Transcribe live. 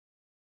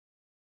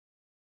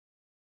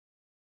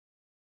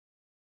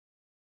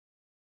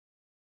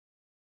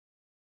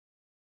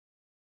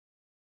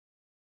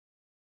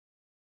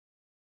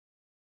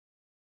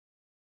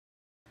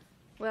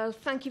Well,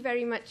 thank you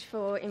very much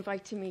for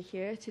inviting me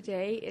here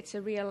today. It's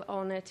a real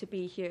honour to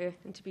be here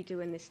and to be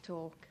doing this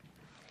talk.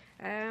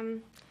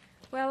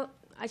 Well,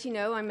 as you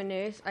know, I'm a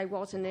nurse. I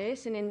was a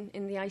nurse in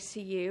the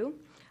ICU,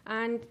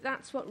 and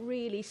that's what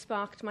really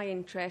sparked my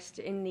interest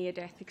in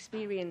near-death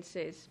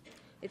experiences.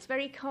 It's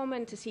very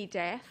common to see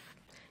death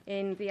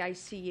in the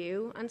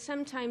ICU, and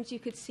sometimes you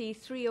could see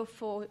 3 or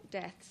 4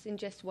 deaths in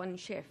just one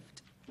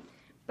shift.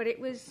 But it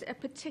was a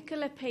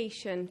particular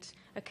patient,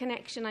 a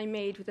connection I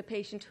made with a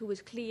patient who was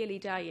clearly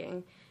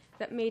dying,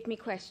 that made me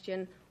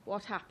question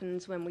what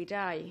happens when we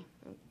die.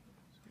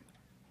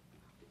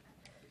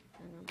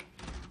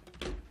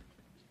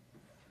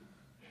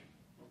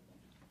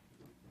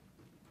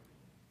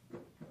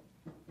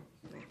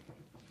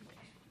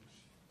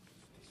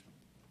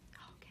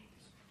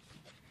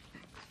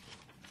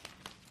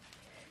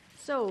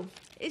 So,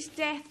 is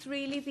death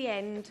really the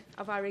end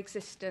of our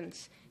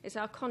existence? Is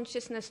our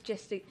consciousness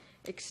just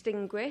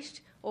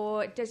extinguished,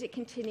 or does it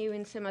continue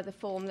in some other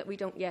form that we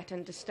don't yet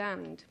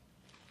understand?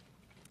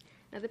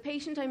 Now, the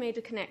patient I made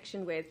a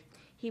connection with,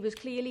 he was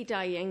clearly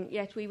dying,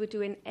 yet we were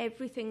doing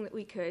everything that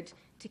we could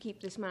to keep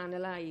this man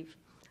alive.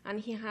 And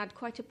he had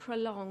quite a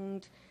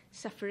prolonged,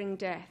 suffering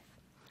death.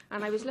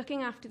 And I was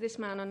looking after this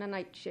man on a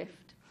night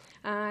shift.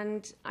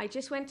 And I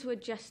just went to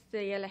adjust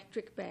the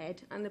electric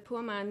bed, and the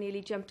poor man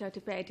nearly jumped out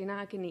of bed in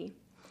agony.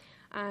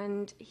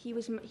 And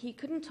he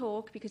couldn't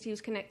talk because he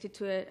was connected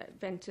to a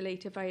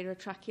ventilator via a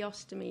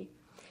tracheostomy.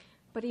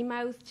 But he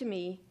mouthed to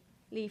me,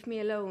 "Leave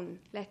me alone,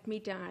 let me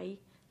die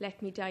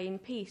in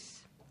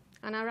peace."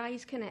 And our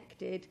eyes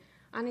connected,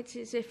 and it's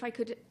as if I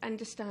could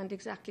understand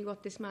exactly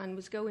what this man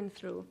was going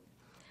through.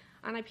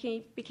 And I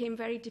became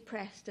very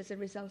depressed as a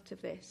result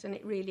of this, and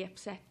it really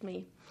upset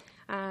me.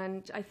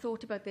 And I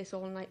thought about this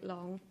all night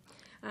long.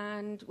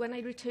 And when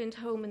I returned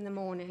home in the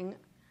morning,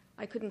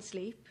 I couldn't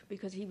sleep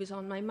because he was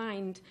on my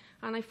mind.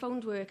 And I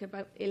phoned work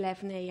about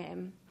 11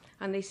 a.m.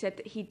 and they said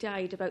that he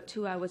died about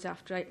 2 hours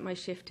after my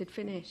shift had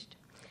finished.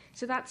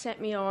 So that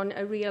set me on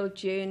a real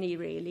journey,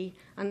 really,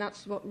 and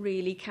that's what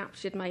really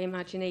captured my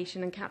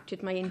imagination and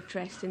captured my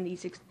interest in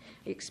these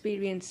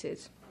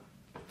experiences.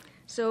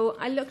 So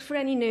I looked for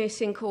any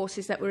nursing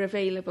courses that were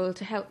available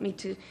to help me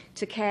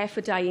to care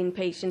for dying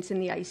patients in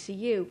the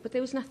ICU, but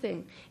there was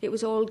nothing. It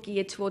was all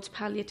geared towards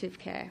palliative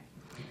care.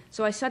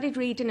 So I started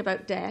reading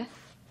about death,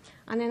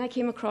 and then I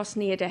came across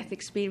near-death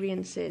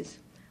experiences.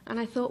 And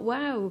I thought,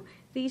 wow,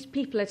 these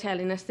people are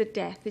telling us that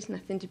death is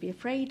nothing to be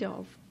afraid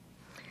of.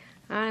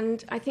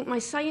 And I think my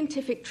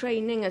scientific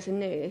training as a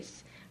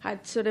nurse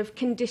had sort of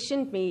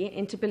conditioned me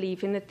into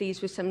believing that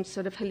these were some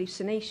sort of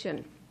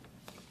hallucination.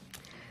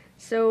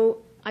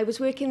 So I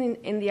was working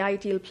in the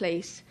ideal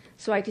place,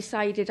 so I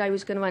decided I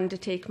was going to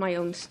undertake my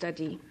own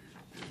study.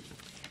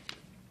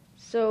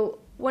 So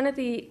one of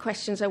the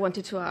questions I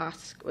wanted to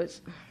ask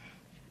was,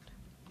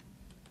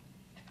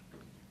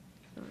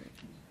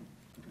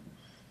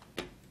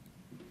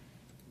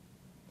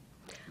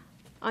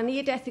 are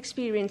near-death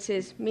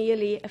experiences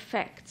merely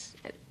effects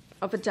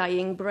of a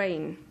dying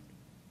brain?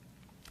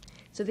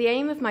 So the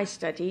aim of my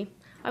study,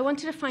 I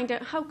wanted to find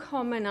out how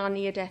common are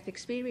near-death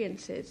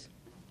experiences.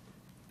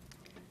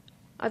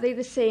 Are they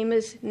the same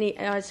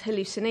as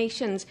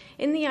hallucinations?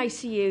 In the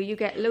ICU, you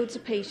get loads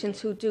of patients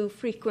who do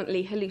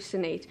frequently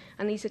hallucinate,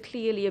 and these are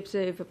clearly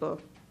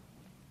observable.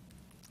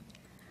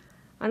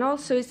 And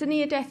also, is the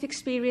near-death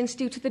experience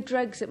due to the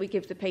drugs that we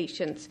give the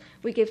patients?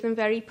 We give them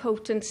very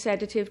potent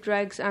sedative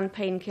drugs and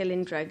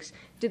pain-killing drugs.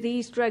 Do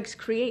these drugs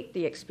create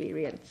the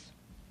experience?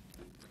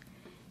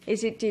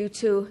 Is it due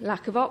to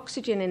lack of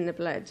oxygen in the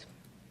blood?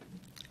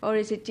 Or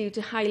is it due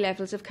to high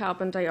levels of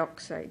carbon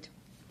dioxide?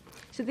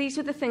 So these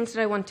were the things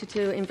that I wanted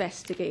to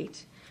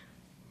investigate.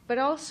 But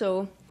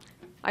also,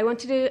 I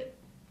wanted to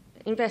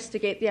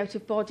investigate the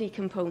out-of-body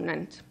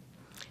component.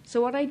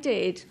 So what I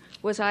did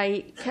was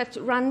I cut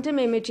random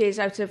images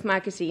out of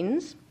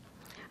magazines,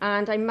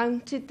 and I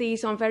mounted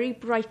these on very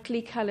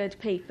brightly coloured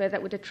paper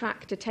that would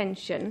attract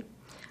attention.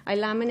 I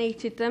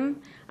laminated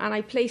them, and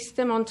I placed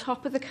them on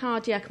top of the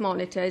cardiac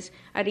monitors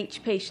at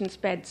each patient's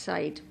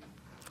bedside.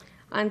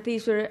 And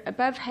these were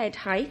above head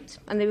height,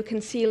 and they were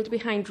concealed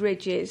behind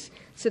ridges,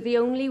 so the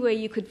only way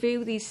you could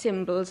view these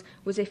symbols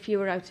was if you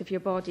were out of your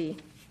body.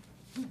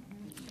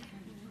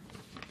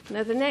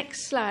 Now, the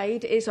next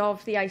slide is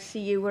of the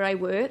ICU where I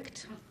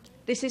worked.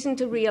 This isn't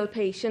a real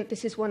patient,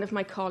 this is one of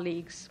my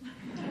colleagues.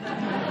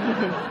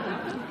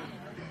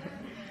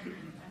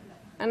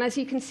 And as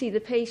you can see,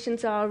 the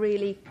patients are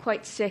really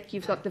quite sick.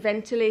 You've got the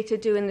ventilator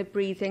doing the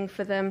breathing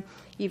for them,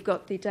 you've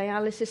got the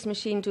dialysis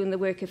machine doing the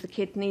work of the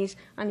kidneys,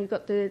 and you've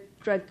got the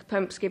drug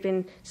pumps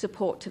giving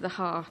support to the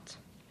heart.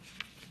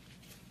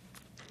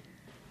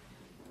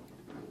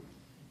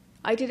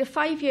 I did a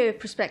 5-year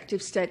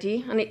prospective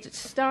study, and it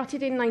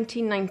started in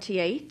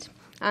 1998.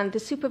 And the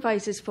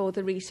supervisors for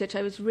the research,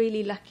 I was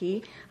really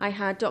lucky. I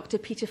had Dr.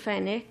 Peter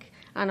Fennick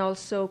and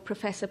also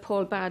Professor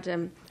Paul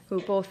Badham, who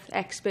are both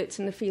experts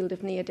in the field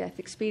of near-death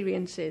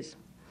experiences.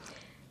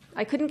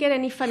 I couldn't get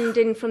any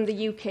funding from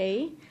the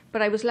UK,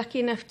 but I was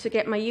lucky enough to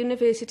get my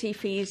university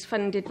fees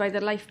funded by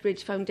the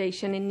Lifebridge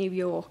Foundation in New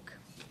York.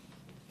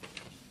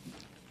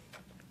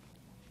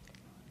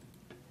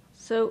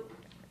 So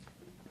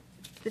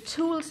the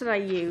tools that I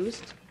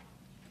used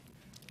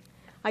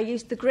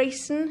the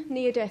Grayson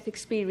Near-Death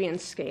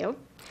Experience Scale.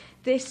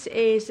 This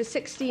is a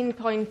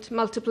 16-point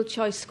multiple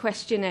choice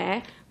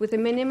questionnaire with a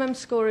minimum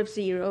score of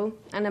 0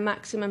 and a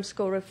maximum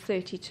score of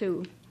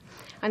 32.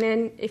 And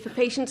then if a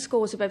patient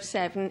scores above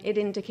 7, it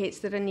indicates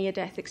that a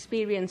near-death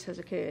experience has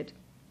occurred.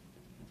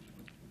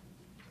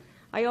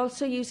 I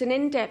also use an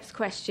in-depth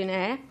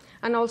questionnaire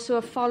and also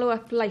a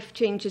follow-up life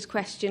changes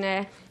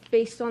questionnaire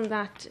based on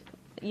that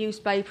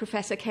used by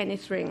Professor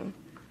Kenneth Ring.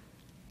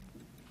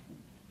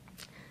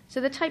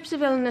 So the types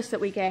of illness that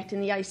we get in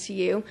the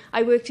ICU,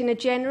 I worked in a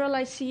general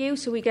ICU,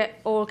 so we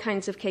get all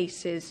kinds of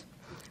cases.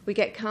 We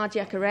get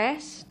cardiac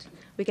arrest,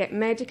 we get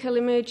medical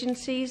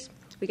emergencies,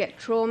 we get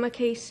trauma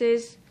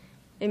cases,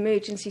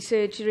 emergency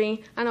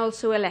surgery, and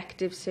also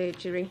elective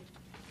surgery.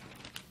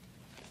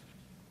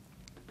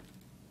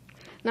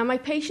 Now, my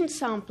patient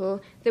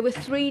sample, there were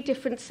 3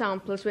 different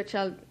samples which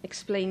I'll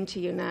explain to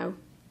you now.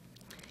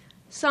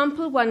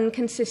 Sample 1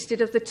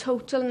 consisted of the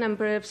total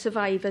number of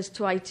survivors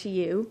to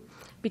ITU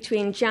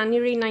between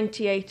January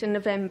 98 and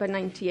November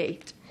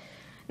 98.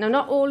 Now,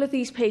 not all of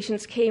these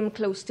patients came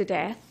close to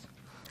death,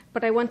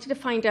 but I wanted to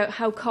find out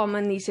how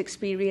common these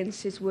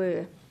experiences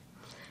were.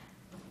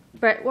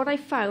 But what I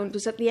found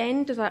was at the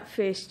end of that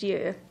first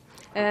year,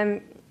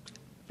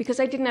 because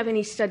I didn't have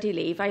any study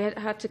leave, I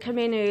had to come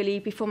in early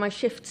before my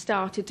shift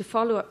started to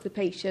follow up the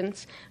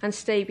patients and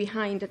stay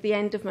behind at the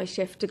end of my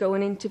shift to go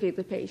and interview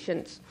the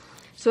patients.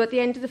 So at the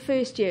end of the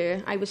first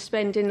year, I was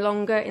spending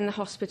longer in the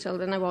hospital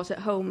than I was at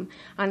home,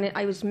 and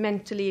I was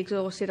mentally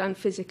exhausted and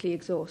physically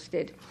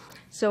exhausted.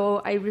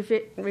 So I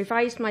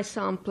revised my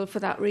sample for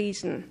that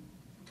reason.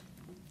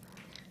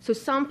 So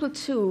sample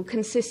 2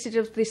 consisted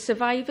of the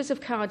survivors of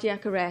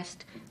cardiac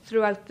arrest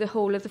throughout the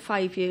whole of the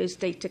 5 years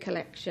data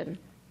collection.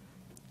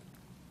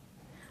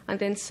 And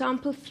then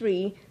sample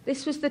 3,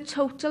 this was the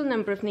total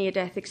number of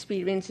near-death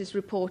experiences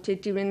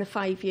reported during the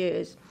 5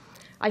 years.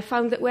 I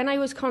found that when I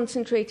was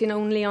concentrating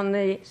only on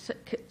the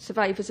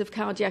survivors of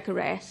cardiac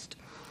arrest,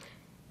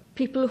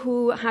 people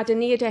who had a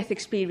near-death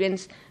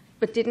experience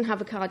but didn't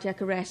have a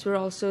cardiac arrest were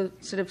also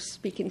sort of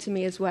speaking to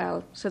me as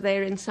well. So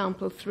they're in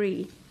sample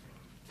 3.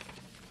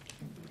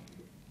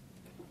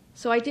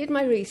 So I did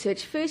my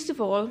research. First of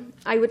all,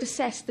 I would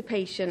assess the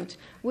patient.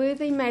 Were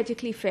they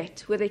medically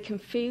fit? Were they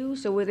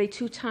confused, or were they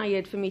too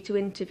tired for me to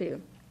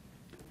interview?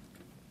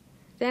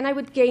 Then I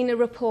would gain a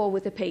rapport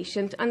with the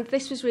patient, and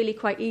this was really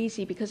quite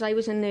easy because I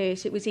was a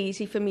nurse. It was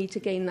easy for me to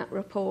gain that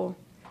rapport.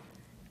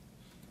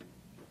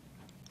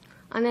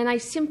 And then I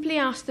simply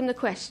asked them the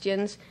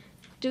questions,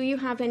 do you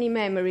have any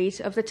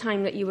memories of the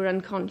time that you were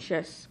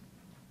unconscious?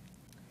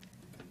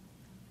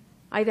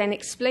 I then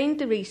explained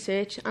the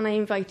research and I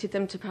invited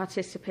them to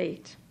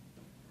participate.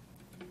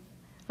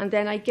 And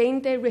then I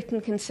gained their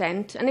written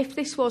consent, and if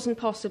this wasn't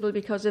possible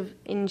because of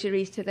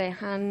injuries to their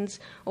hands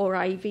or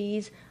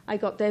IVs, I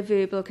got their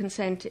verbal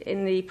consent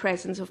in the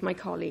presence of my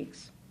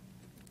colleagues.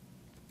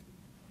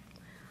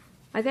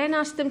 I then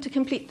asked them to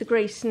complete the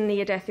Grayson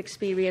Near-Death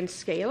Experience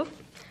Scale,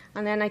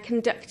 and then I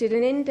conducted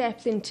an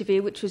in-depth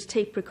interview which was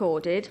tape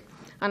recorded,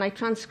 and I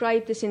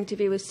transcribed this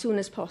interview as soon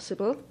as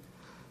possible.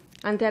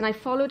 And then I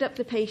followed up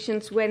the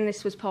patients when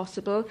this was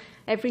possible,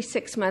 every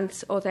 6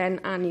 months or then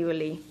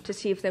annually, to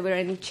see if there were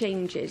any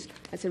changes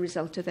as a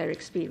result of their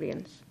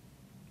experience.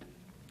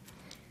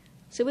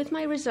 So with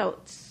my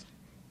results,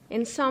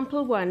 in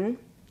sample 1,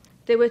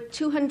 there were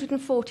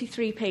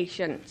 243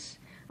 patients,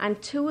 and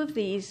 2 of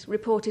these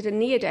reported a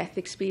near-death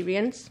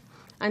experience,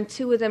 and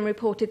 2 of them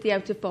reported the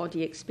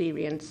out-of-body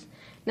experience.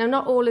 Now,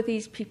 not all of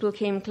these people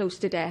came close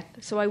to death,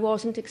 so I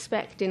wasn't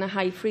expecting a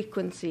high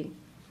frequency.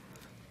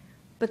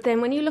 But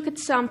then when you look at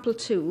sample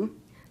 2,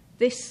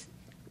 this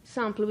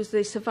sample was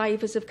the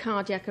survivors of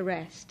cardiac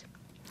arrest.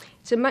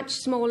 It's a much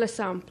smaller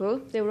sample.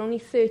 There were only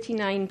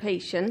 39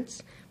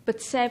 patients,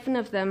 but 7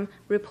 of them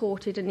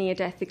reported a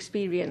near-death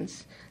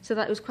experience. So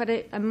that was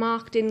quite a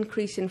marked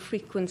increase in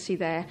frequency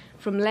there,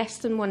 from less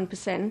than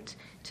 1%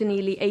 to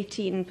nearly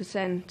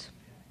 18%.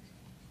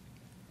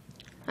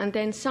 And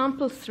then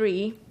sample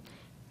 3,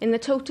 in the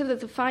total of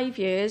the 5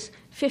 years,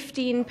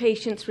 15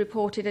 patients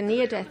reported a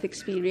near-death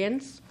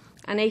experience,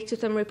 and 8 of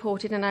them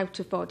reported an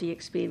out-of-body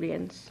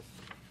experience.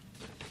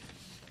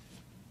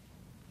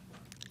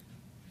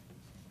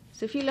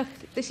 So if you look,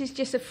 this is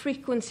just a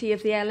frequency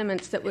of the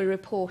elements that were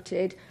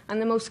reported, and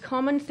the most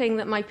common thing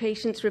that my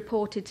patients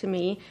reported to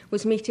me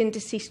was meeting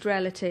deceased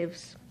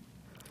relatives.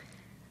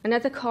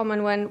 Another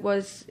common one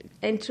was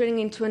entering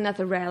into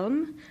another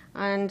realm,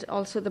 and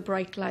also the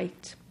bright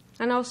light,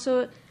 and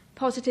also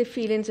positive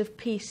feelings of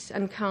peace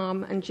and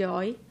calm and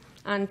joy,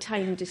 and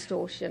time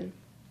distortion.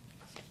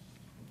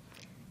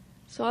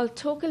 So I'll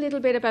talk a little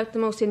bit about the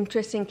most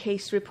interesting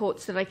case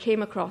reports that I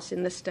came across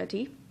in the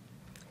study.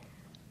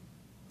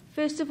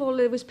 First of all,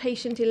 there was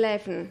patient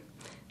 11.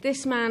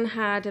 This man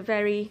had a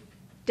very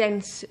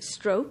dense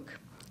stroke.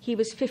 He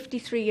was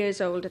 53 years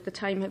old at the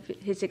time of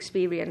his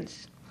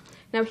experience.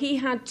 Now, he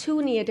had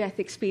 2 near-death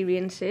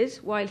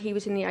experiences while he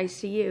was in the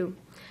ICU.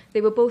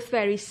 They were both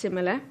very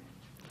similar.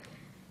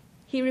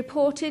 He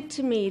reported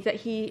to me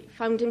that he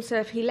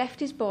left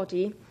his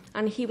body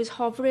and he was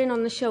hovering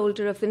on the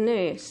shoulder of the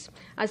nurse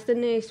as the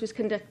nurse was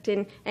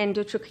conducting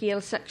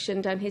endotracheal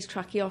suction down his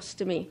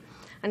tracheostomy.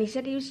 And he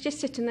said he was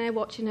just sitting there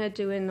watching her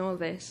doing all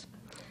this.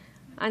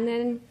 And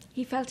then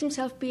he felt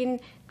himself being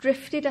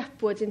drifted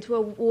upwards into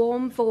a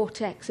warm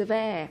vortex of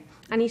air.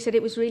 And he said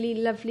it was really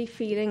lovely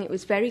feeling, it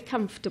was very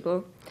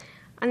comfortable.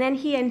 And then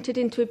he entered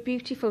into a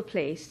beautiful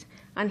place,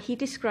 and he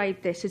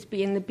described this as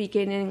being the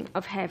beginning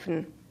of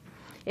heaven.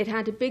 It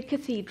had a big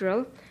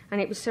cathedral, and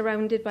it was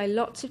surrounded by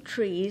lots of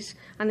trees,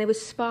 and there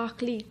was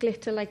sparkly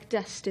glitter like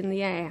dust in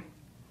the air.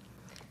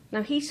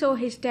 Now, he saw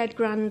his dead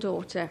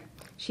granddaughter.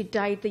 She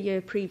died the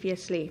year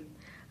previously,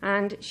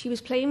 and she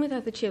was playing with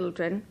other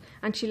children,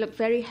 and she looked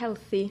very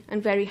healthy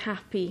and very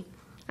happy,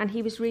 and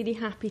he was really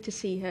happy to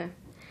see her.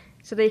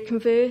 So they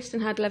conversed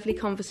and had lovely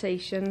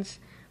conversations,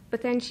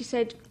 but then she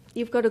said,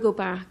 "You've got to go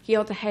back.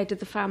 You're the head of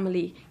the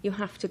family. You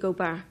have to go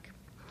back."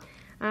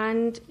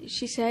 And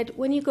she said,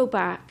 "When you go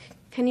back,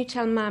 can you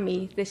tell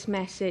Mammy this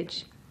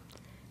message?"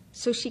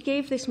 So she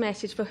gave this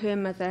message for her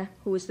mother,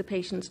 who was the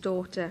patient's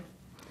daughter.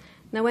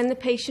 Now, when the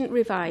patient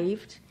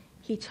revived,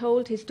 he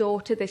told his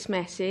daughter this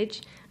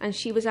message, and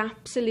she was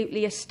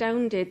absolutely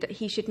astounded that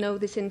he should know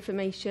this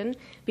information,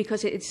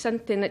 because it is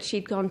something that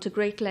she'd gone to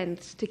great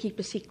lengths to keep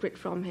a secret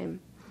from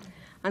him.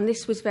 And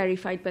this was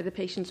verified by the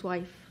patient's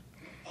wife.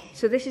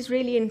 So this is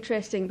really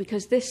interesting,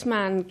 because this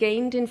man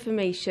gained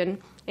information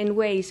in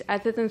ways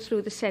other than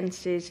through the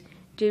senses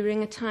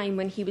during a time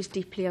when he was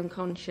deeply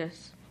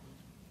unconscious.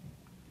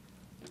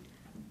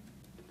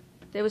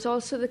 There was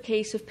also the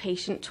case of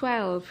patient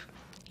 12.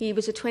 He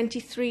was a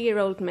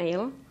 23-year-old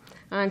male,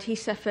 and he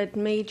suffered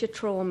major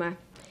trauma.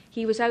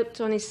 He was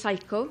out on his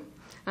cycle,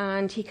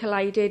 and he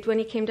collided, when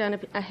he came down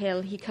a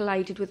hill, he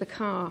collided with a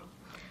car.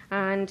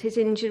 And his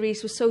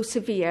injuries were so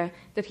severe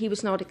that he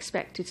was not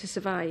expected to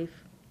survive.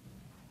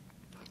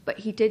 But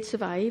he did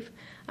survive,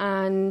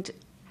 and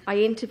I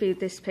interviewed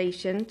this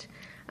patient,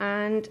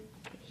 and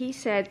he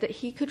said that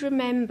he could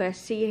remember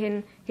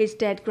seeing his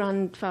dead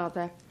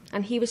grandfather,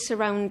 and he was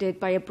surrounded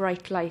by a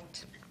bright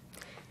light.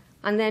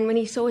 And then when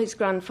he saw his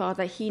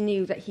grandfather, he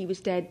knew that he was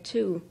dead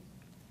too.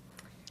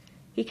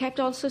 He kept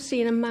also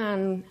seeing a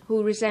man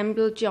who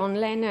resembled John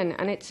Lennon,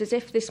 and it's as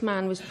if this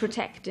man was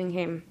protecting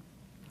him.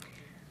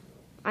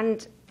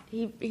 And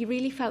he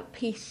really felt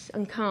peace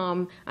and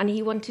calm, and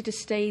he wanted to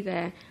stay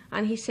there.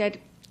 And he said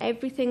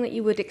everything that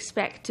you would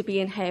expect to be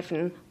in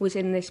heaven was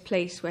in this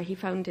place where he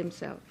found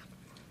himself.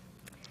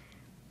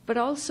 But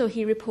also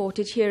he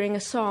reported hearing a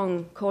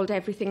song called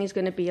 "Everything is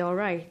Going to Be All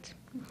Right."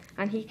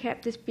 And he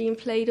kept this being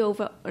played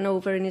over and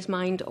over in his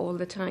mind all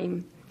the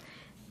time.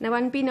 Now,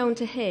 unbeknown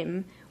to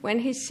him, when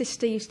his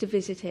sister used to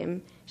visit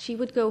him, she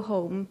would go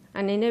home,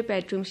 and in her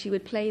bedroom she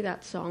would play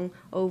that song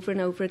over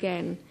and over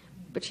again.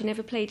 But she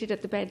never played it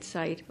at the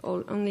bedside,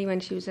 only when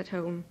she was at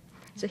home.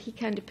 So he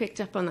kind of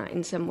picked up on that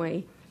in some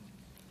way.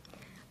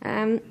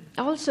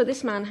 Also,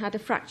 this man had a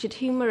fractured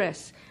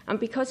humerus, and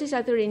because his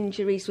other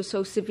injuries were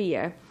so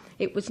severe,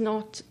 it was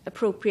not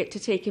appropriate to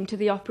take him to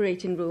the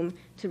operating room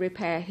to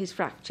repair his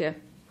fracture.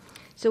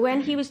 So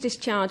when he was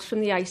discharged from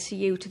the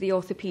ICU to the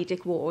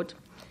orthopaedic ward,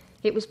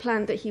 it was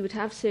planned that he would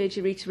have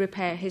surgery to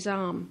repair his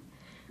arm.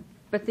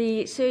 But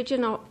the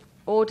surgeon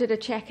ordered a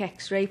check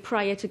X-ray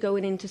prior to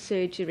going into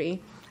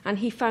surgery, and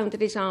he found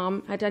that his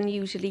arm had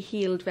unusually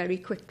healed very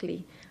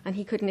quickly, and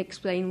he couldn't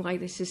explain why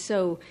this is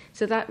so.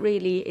 So that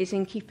really is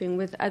in keeping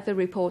with other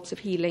reports of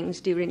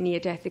healings during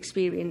near-death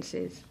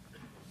experiences.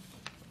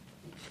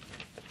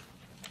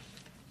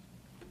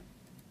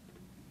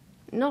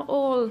 Not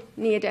all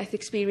near-death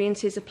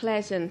experiences are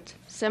pleasant.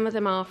 Some of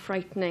them are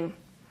frightening.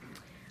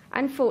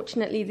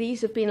 Unfortunately,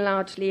 these have been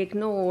largely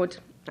ignored,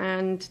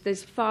 and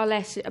there's far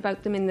less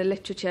about them in the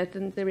literature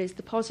than there is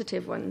the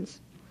positive ones.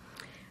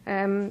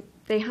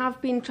 They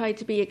have been tried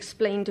to be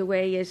explained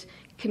away as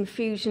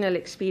confusional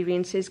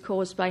experiences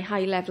caused by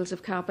high levels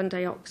of carbon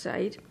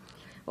dioxide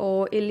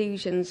or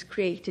illusions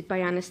created by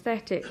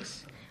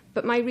anesthetics.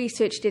 But my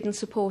research didn't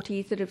support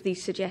either of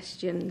these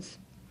suggestions.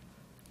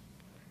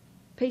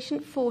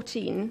 Patient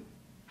 14,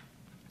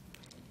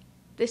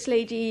 this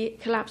lady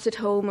collapsed at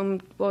home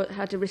and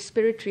had a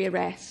respiratory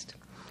arrest,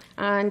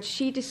 and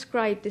she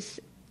described this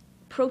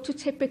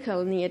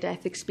prototypical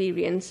near-death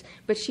experience,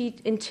 but she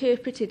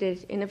interpreted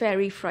it in a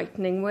very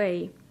frightening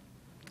way.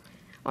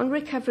 On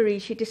recovery,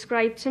 she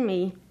described to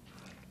me,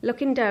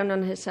 looking down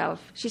on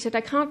herself, she said,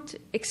 "I can't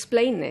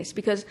explain this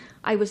because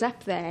I was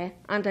up there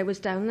and I was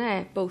down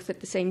there, both at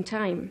the same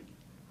time."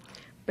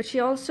 But she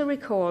also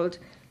recalled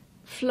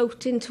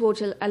floating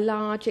towards a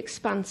large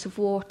expanse of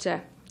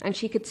water, and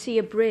she could see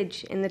a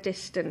bridge in the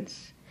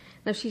distance.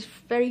 Now, she's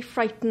very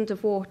frightened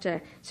of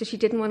water, so she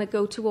didn't want to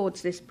go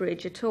towards this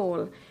bridge at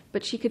all,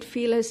 but she could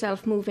feel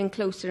herself moving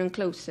closer and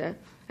closer,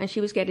 and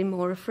she was getting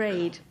more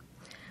afraid.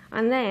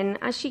 And then,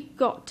 as she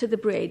got to the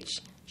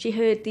bridge, she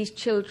heard these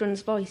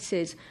children's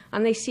voices,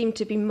 and they seemed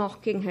to be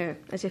mocking her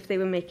as if they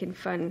were making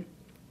fun.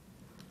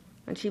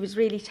 And she was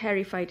really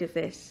terrified of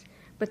this.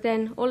 But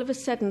then, all of a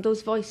sudden,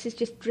 those voices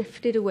just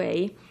drifted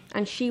away,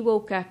 and she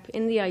woke up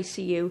in the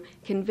ICU,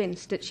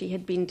 convinced that she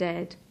had been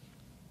dead.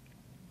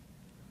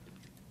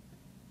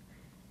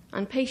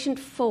 And patient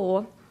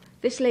 4,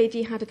 this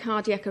lady had a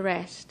cardiac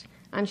arrest,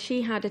 and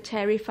she had a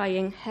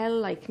terrifying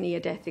hell-like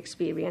near-death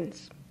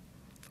experience.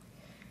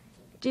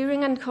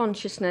 During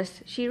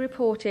unconsciousness, she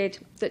reported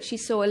that she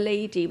saw a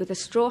lady with a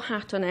straw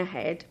hat on her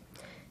head,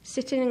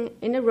 sitting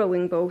in a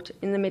rowing boat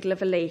in the middle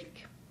of a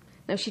lake.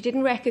 Now, she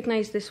didn't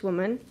recognise this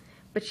woman,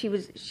 but she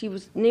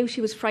knew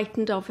she was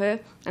frightened of her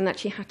and that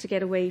she had to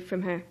get away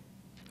from her.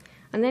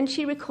 And then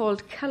she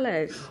recalled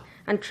colours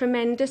and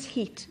tremendous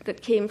heat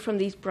that came from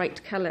these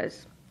bright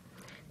colours.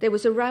 There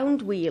was a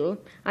round wheel,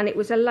 and it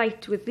was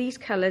alight with these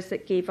colours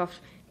that gave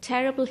off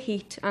terrible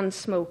heat and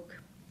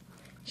smoke.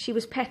 She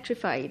was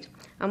petrified,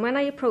 and when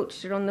I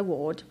approached her on the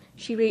ward,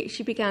 she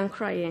began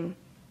crying.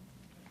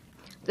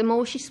 The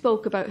more she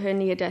spoke about her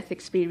near-death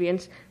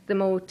experience, the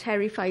more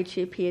terrified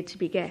she appeared to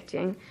be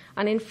getting.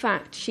 And in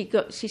fact, she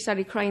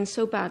started crying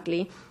so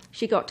badly,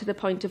 she got to the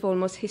point of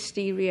almost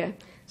hysteria.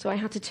 So I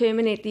had to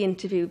terminate the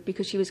interview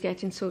because she was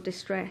getting so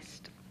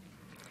distressed.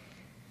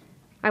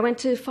 I went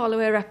to follow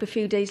her up a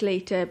few days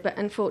later, but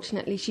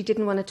unfortunately, she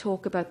didn't want to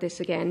talk about this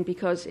again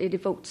because it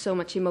evoked so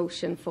much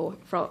emotion for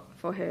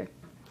her.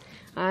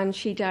 And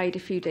she died a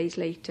few days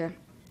later.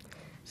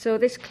 So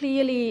this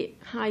clearly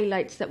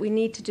highlights that we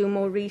need to do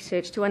more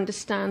research to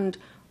understand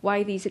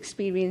why these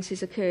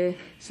experiences occur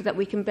so that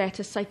we can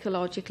better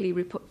psychologically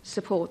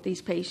support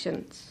these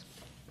patients.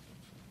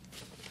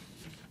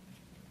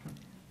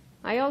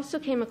 I also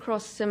came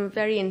across some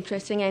very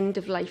interesting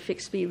end-of-life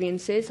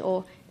experiences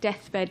or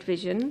deathbed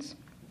visions.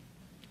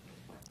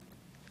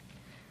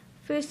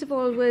 First of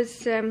all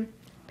was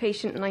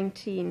patient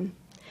 19.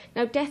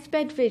 Now,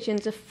 deathbed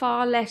visions are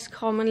far less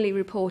commonly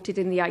reported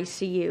in the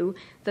ICU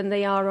than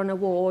they are on a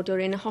ward or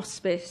in a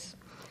hospice,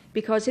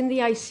 because in the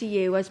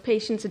ICU, as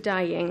patients are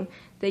dying,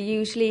 they're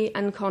usually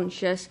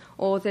unconscious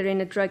or they're in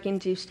a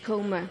drug-induced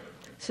coma,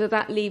 so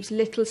that leaves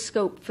little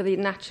scope for the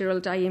natural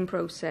dying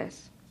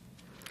process.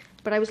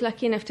 But I was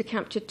lucky enough to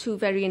capture 2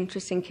 very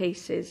interesting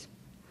cases.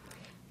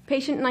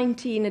 Patient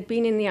 19 had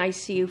been in the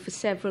ICU for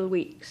several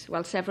weeks,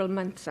 well, several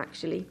months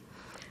actually,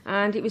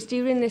 and it was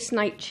during this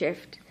night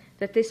shift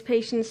that this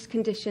patient's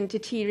condition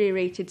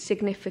deteriorated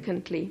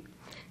significantly.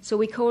 So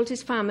we called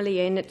his family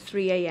in at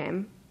 3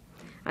 a.m.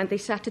 and they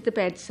sat at the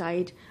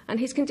bedside, and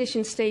his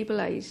condition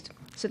stabilised.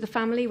 So the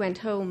family went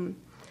home.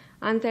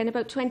 And then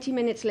about 20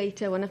 minutes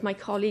later, one of my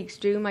colleagues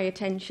drew my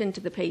attention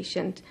to the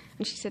patient,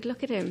 and she said,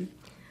 "Look at him."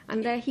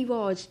 And there he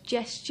was,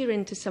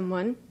 gesturing to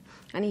someone,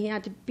 and he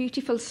had a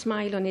beautiful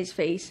smile on his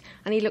face,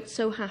 and he looked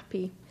so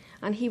happy.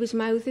 And he was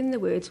mouthing the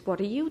words,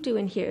 "What are you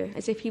doing here?"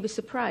 as if he was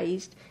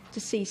surprised to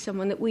see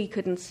someone that we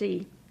couldn't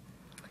see.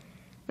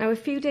 Now, a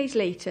few days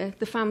later,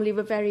 the family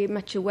were very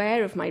much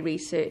aware of my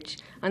research,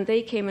 and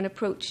they came and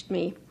approached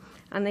me,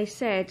 and they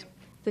said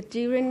that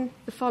during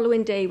the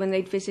following day when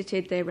they'd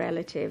visited their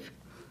relative,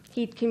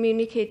 he'd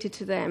communicated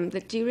to them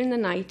that during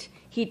the night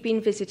he'd been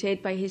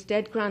visited by his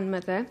dead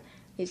grandmother,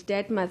 his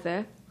dead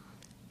mother,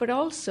 but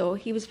also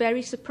he was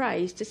very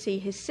surprised to see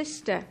his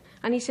sister,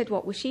 and he said,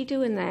 "What was she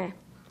doing there?"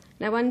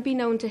 Now,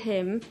 unbeknown to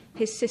him,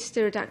 his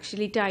sister had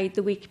actually died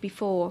the week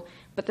before,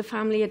 but the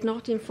family had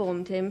not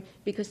informed him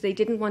because they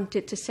didn't want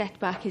it to set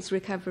back his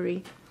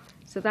recovery.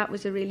 So that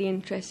was a really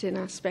interesting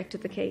aspect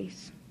of the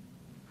case.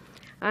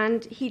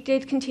 And he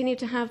did continue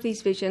to have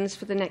these visions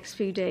for the next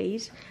few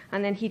days,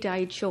 and then he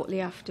died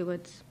shortly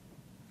afterwards.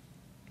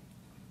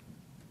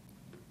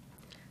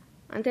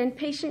 And then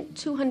patient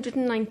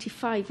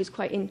 295 is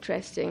quite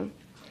interesting,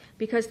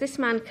 because this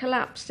man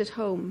collapsed at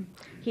home.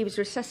 He was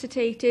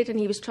resuscitated and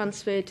he was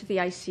transferred to the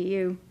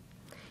ICU.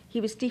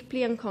 He was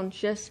deeply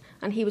unconscious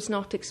and he was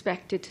not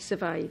expected to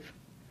survive.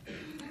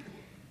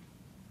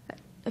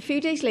 A few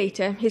days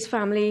later, his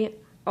family,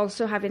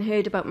 also having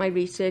heard about my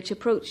research,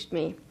 approached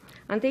me,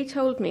 and they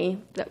told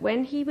me that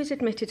when he was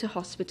admitted to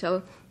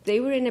hospital, they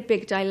were in a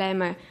big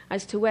dilemma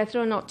as to whether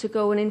or not to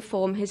go and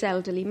inform his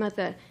elderly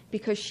mother,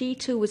 because she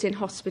too was in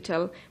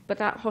hospital, but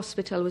that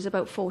hospital was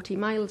about 40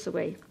 miles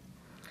away.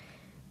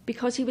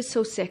 Because he was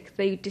so sick,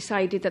 they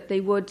decided that they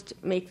would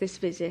make this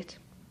visit.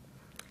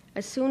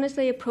 As soon as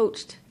they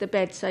approached the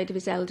bedside of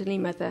his elderly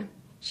mother,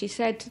 she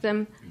said to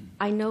them,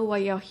 "I know why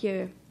you're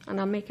here," and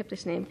I'll make up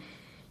this name.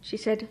 She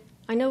said,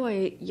 "I know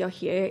why you're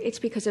here. It's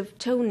because of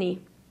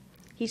Tony.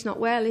 He's not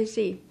well, is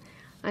he?"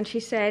 And she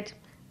said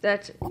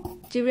that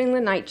during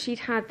the night she'd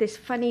had this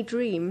funny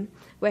dream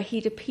where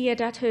he'd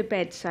appeared at her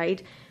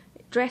bedside,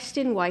 dressed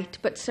in white,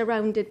 but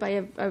surrounded by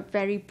a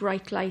very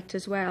bright light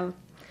as well.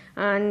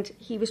 And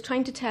he was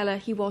trying to tell her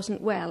he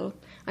wasn't well,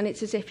 and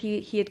it's as if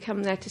he had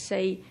come there to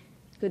say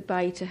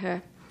goodbye to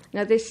her.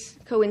 Now, this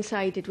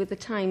coincided with the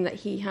time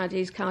that he had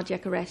his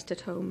cardiac arrest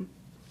at home.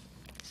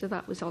 So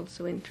that was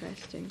also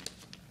interesting.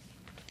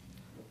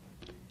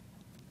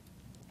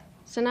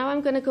 So now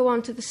I'm going to go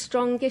on to the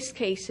strongest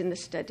case in the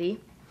study,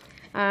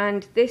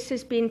 and this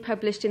has been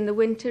published in the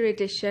winter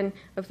edition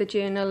of the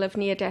Journal of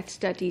Near-Death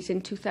Studies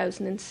in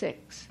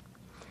 2006.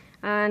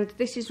 And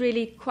this is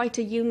really quite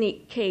a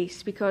unique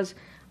case because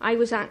I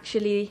was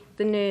actually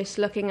the nurse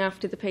looking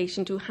after the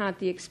patient who had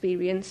the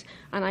experience,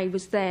 and I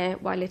was there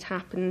while it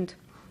happened.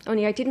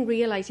 Only I didn't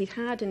realise he'd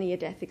had a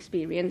near-death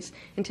experience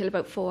until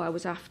about 4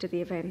 hours after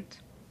the event.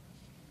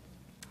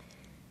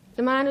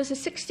 The man was a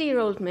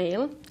 60-year-old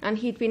male, and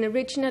he'd been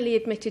originally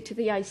admitted to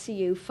the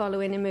ICU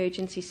following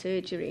emergency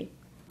surgery.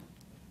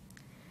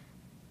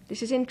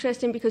 This is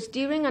interesting because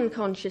during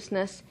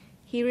unconsciousness,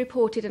 he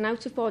reported an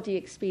out-of-body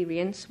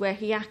experience where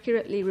he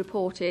accurately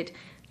reported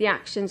the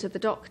actions of the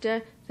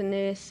doctor, the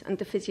nurse, and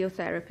the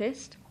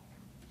physiotherapist.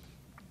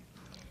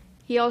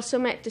 He also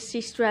met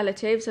deceased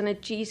relatives and a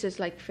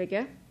Jesus-like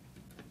figure.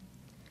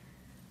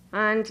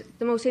 And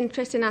the most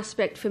interesting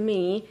aspect for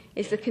me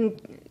is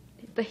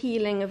the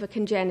healing of a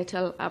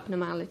congenital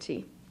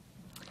abnormality.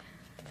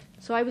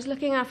 So I was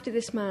looking after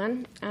this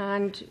man,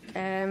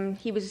 and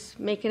he was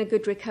making a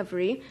good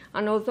recovery.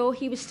 And although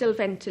he was still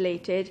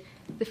ventilated,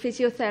 the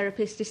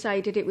physiotherapist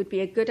decided it would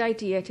be a good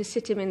idea to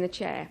sit him in the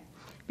chair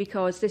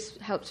because this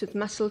helps with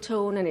muscle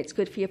tone and it's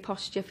good for your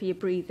posture, for your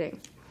breathing.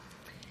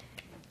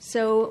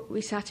 So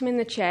we sat him in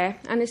the chair,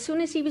 and as soon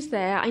as he was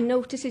there, I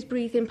noticed his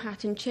breathing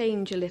pattern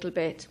change a little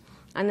bit.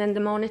 And then the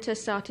monitor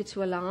started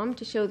to alarm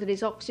to show that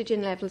his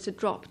oxygen levels had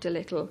dropped a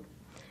little.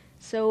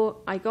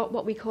 So I got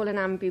what we call an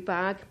ambu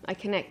bag. I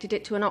connected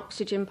it to an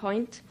oxygen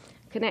point,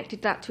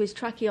 connected that to his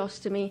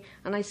tracheostomy,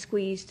 and I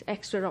squeezed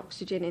extra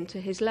oxygen into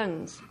his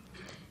lungs.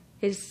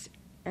 His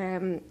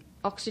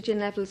oxygen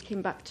levels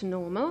came back to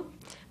normal,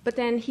 but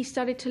then he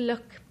started to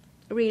look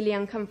really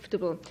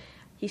uncomfortable.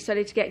 He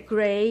started to get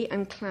grey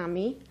and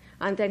clammy,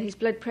 and then his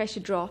blood pressure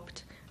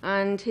dropped,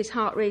 and his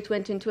heart rate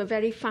went into a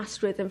very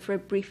fast rhythm for a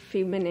brief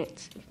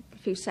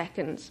few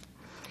seconds.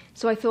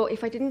 So I thought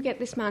if I didn't get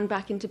this man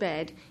back into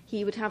bed,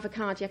 he would have a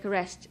cardiac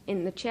arrest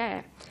in the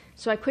chair.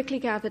 So I quickly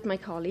gathered my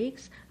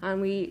colleagues,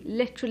 and we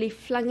literally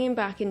flung him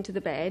back into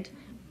the bed,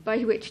 by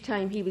which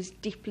time he was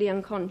deeply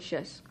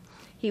unconscious.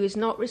 He was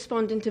not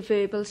responding to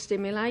verbal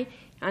stimuli,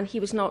 and he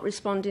was not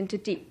responding to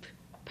deep,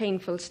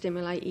 painful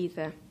stimuli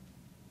either.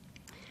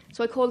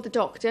 So I called the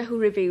doctor who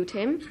reviewed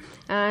him,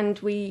 and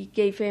we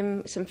gave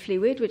him some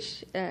fluid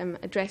which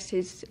addressed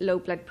his low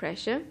blood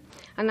pressure,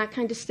 and that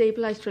kind of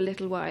stabilised for a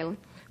little while.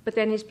 But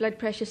then his blood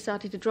pressure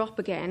started to drop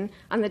again,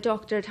 and the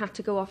doctor had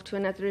to go off to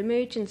another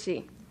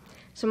emergency.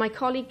 So my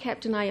colleague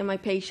kept an eye on my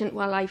patient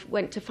while I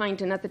went to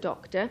find another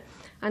doctor,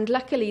 and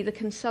luckily the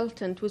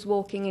consultant was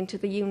walking into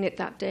the unit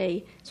that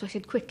day. So I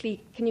said,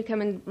 quickly, can you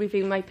come and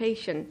review my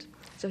patient?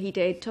 So he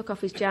did, took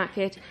off his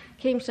jacket,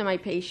 came to my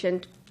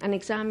patient and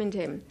examined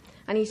him.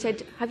 And he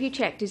said, have you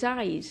checked his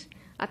eyes?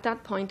 At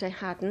that point I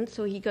hadn't,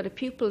 so he got a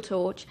pupil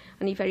torch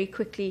and he very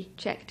quickly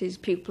checked his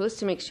pupils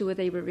to make sure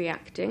they were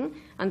reacting,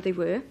 and they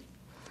were.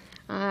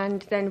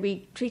 And then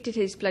we treated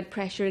his blood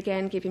pressure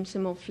again, gave him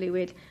some more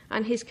fluid,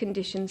 and his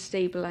condition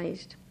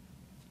stabilised.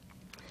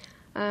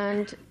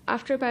 And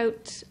after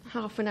about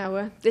half an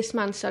hour, this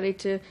man started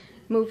to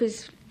move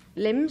his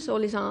limbs,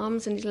 all his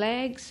arms and his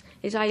legs.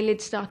 His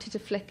eyelids started to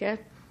flicker,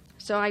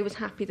 so I was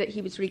happy that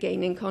he was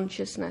regaining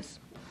consciousness.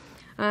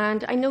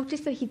 And I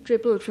noticed that he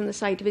dribbled from the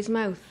side of his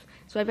mouth,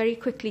 so I very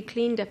quickly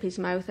cleaned up his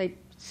mouth. I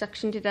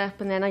suctioned it up,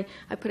 and then I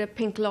put a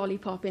pink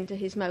lollipop into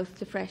his mouth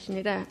to freshen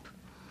it up.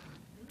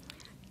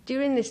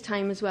 During this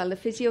time as well, the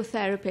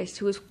physiotherapist,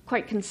 who was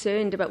quite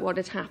concerned about what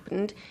had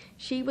happened,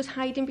 she was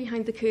hiding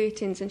behind the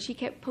curtains, and she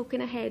kept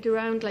poking her head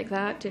around like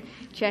that to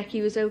check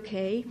he was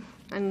okay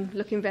and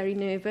looking very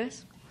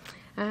nervous.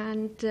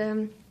 And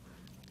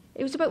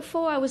it was about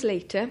 4 hours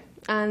later,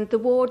 and the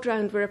ward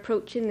round were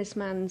approaching this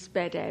man's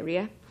bed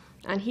area,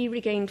 and he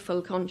regained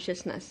full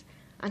consciousness.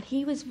 And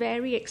he was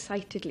very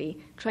excitedly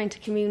trying to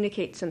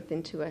communicate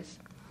something to us.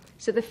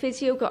 So the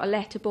physio got a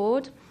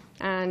letterboard,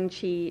 and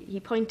he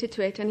pointed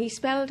to it, and he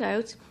spelled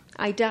out,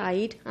 "I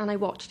died, and I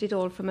watched it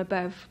all from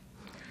above."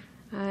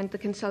 And the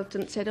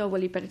consultant said, "Oh,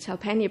 well, you better tell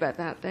Penny about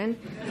that then."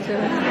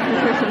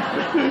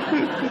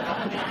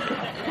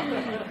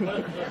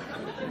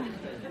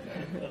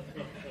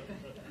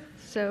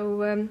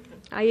 So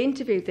I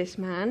interviewed this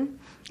man,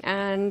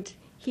 and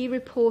he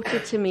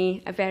reported to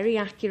me a very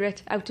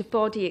accurate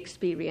out-of-body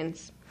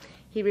experience.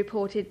 He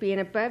reported being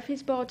above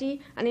his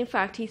body, and in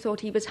fact he thought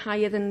he was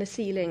higher than the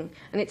ceiling,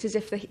 and it's as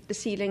if the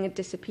ceiling had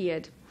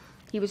disappeared.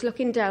 He was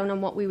looking down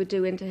on what we were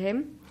doing to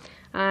him,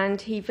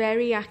 and he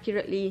very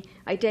accurately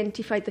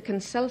identified the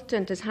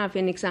consultant as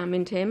having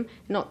examined him,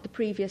 not the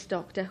previous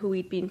doctor who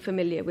he'd been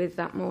familiar with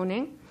that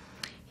morning.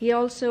 He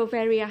also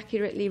very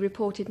accurately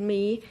reported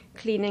me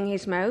cleaning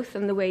his mouth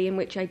and the way in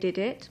which I did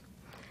it.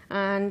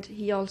 And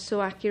he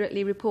also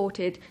accurately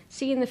reported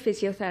seeing the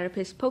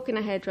physiotherapist poking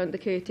her head round the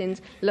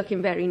curtains,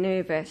 looking very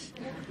nervous.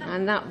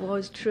 And that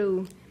was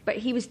true. But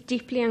he was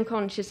deeply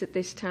unconscious at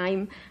this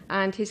time,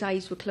 and his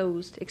eyes were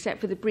closed,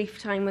 except for the brief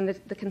time when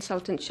the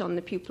consultant shone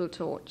the pupil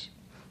torch.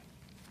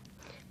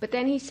 But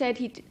then he said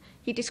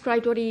he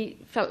described what he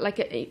felt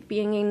like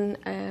being in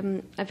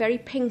a very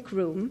pink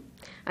room,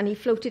 and he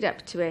floated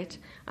up to it.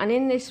 And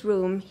in this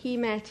room, he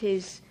met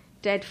his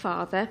dead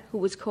father, who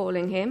was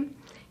calling him.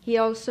 he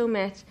also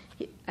met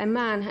a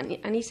man,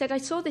 and he said, I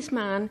saw this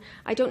man,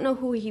 I don't know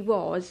who he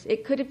was,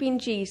 it could have been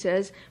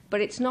Jesus,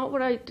 but it's not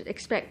what I'd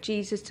expect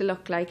Jesus to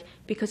look like,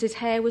 because his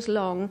hair was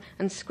long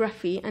and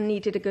scruffy and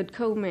needed a good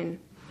combing.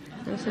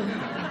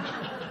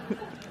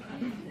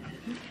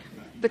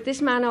 But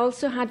this man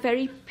also had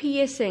very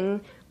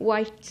piercing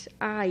white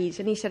eyes,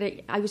 and he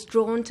said, I was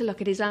drawn to look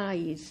at his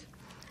eyes.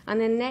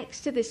 And then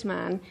next to this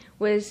man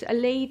was a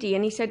lady,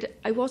 and he said,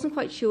 I wasn't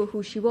quite sure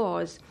who she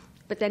was,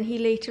 but then he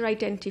later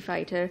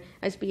identified her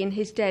as being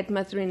his dead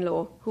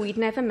mother-in-law, who he'd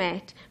never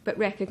met, but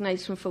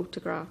recognised from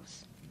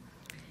photographs.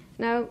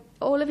 Now,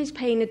 all of his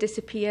pain had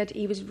disappeared.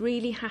 He was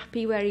really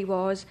happy where he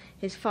was.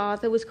 His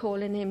father was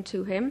calling him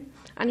to him,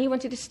 and he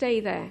wanted to stay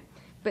there.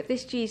 But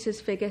this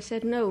Jesus figure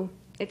said, no,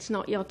 it's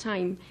not your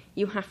time.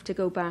 You have to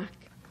go back.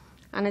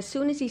 And as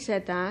soon as he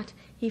said that,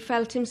 he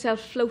felt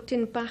himself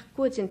floating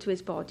backwards into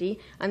his body,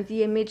 and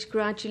the image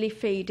gradually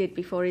faded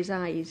before his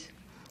eyes.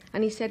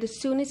 And he said as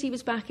soon as he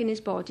was back in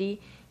his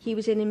body, he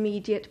was in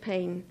immediate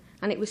pain.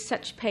 And it was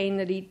such pain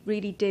that he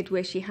really did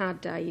wish he had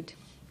died.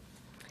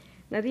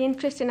 Now, the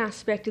interesting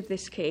aspect of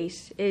this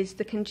case is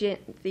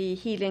the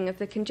healing of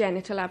the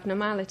congenital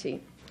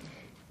abnormality.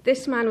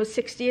 This man was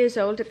 60 years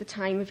old at the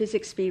time of his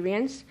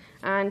experience,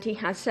 and he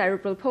has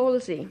cerebral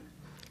palsy.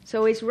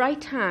 So his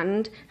right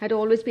hand had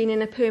always been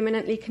in a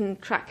permanently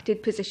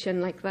contracted position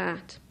like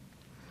that.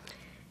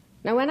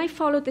 Now, when I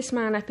followed this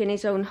man up in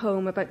his own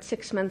home about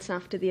 6 months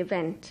after the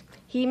event,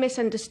 he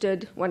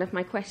misunderstood one of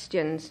my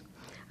questions.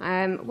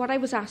 What I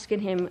was asking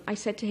him, I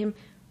said to him,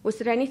 was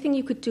there anything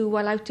you could do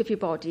while out of your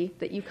body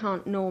that you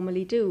can't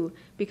normally do?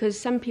 Because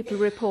some people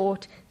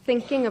report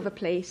thinking of a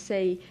place,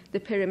 say the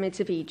pyramids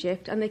of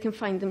Egypt, and they can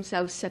find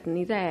themselves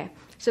suddenly there.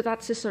 So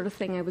that's the sort of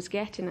thing I was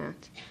getting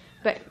at.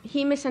 But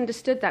he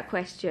misunderstood that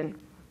question.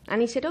 And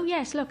he said, oh,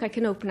 yes, look, I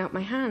can open out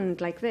my hand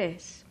like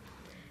this.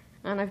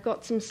 And I've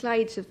got some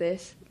slides of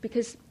this,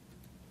 because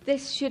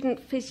this shouldn't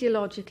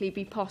physiologically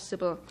be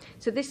possible.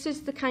 So this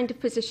is the kind of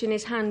position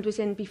his hand was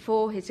in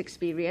before his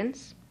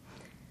experience.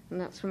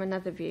 And that's from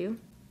another view.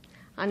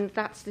 And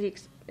that's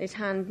his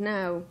hand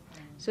now.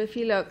 So if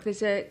you look,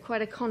 there's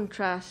quite a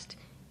contrast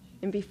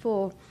in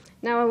before.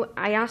 Now,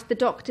 I asked the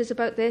doctors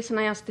about this, and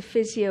I asked the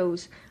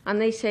physios,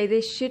 and they say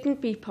this shouldn't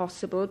be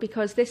possible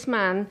because this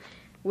man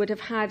would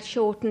have had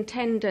shortened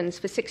tendons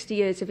for 60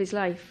 years of his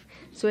life.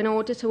 So in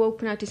order to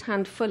open out his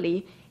hand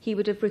fully, he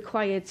would have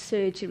required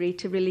surgery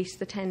to release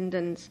the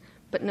tendons,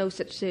 but no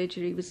such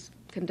surgery was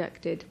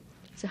conducted.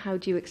 So how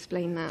do you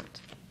explain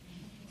that?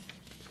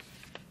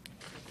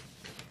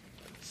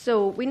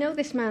 So we know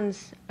this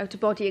man's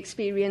out-of-body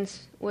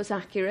experience was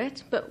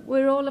accurate, but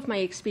were all of my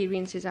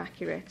experiences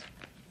accurate?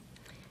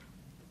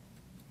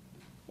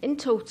 In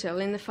total,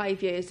 in the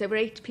 5 years, there were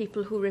 8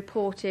 people who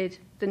reported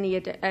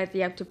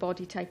the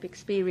out-of-body type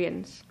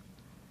experience.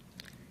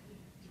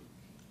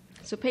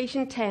 So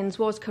patient 10's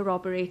was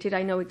corroborated.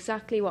 I know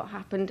exactly what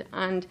happened,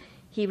 and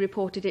he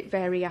reported it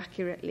very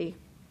accurately.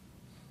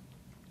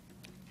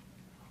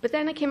 But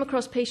then I came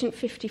across patient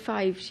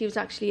 55. She was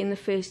actually in the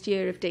first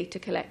year of data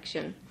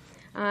collection.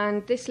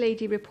 And this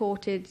lady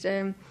reported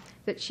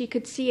that she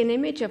could see an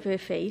image of her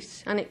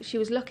face, and she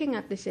was looking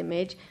at this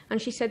image,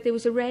 and she said there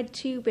was a red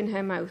tube in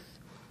her mouth.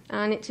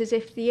 And it's as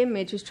if the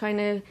image was trying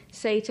to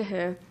say to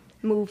her,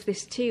 move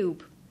this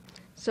tube.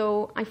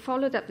 So I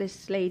followed up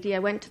this lady. I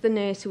went to the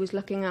nurse who was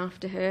looking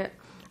after her,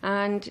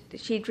 and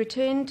she'd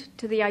returned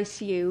to the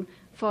ICU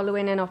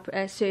following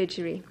a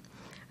surgery.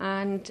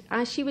 And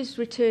as she was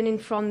returning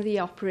from the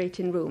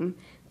operating room,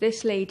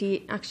 this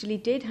lady actually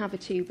did have a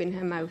tube in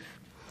her mouth.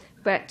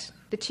 But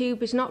the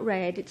tube is not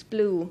red, it's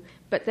blue.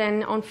 But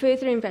then on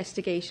further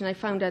investigation, I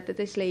found out that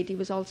this lady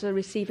was also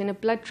receiving a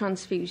blood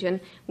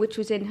transfusion, which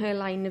was in her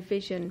line of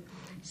vision.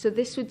 So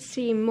this would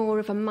seem more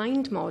of a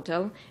mind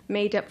model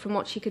made up from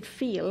what she could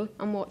feel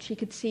and what she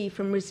could see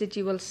from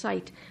residual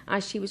sight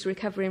as she was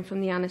recovering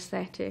from the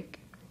anaesthetic.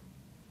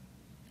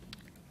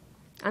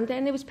 And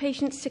then there was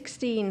patient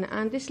 16,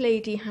 and this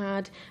lady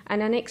had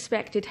an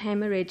unexpected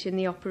hemorrhage in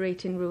the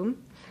operating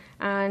room.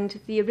 And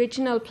the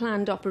original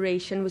planned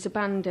operation was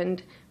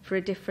abandoned for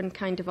a different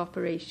kind of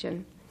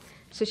operation.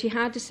 So she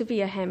had a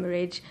severe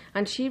hemorrhage,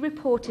 and she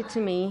reported to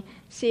me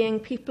seeing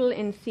people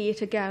in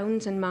theatre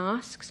gowns and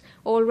masks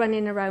all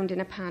running around in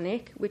a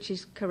panic, which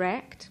is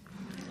correct.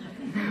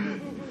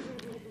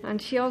 And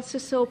she also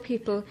saw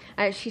people,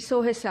 she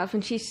saw herself,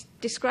 and she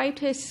described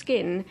her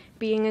skin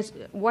being as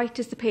white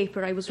as the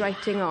paper I was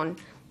writing on.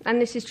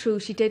 And this is true,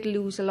 she did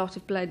lose a lot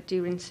of blood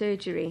during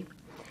surgery.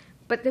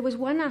 But there was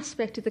one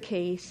aspect of the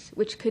case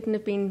which couldn't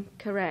have been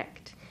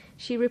correct.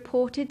 She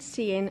reported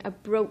seeing a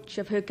brooch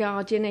of her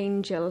guardian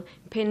angel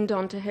pinned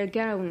onto her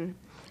gown.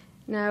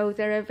 Now,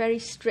 there are very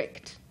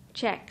strict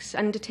checks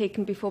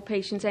undertaken before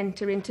patients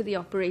enter into the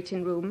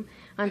operating room,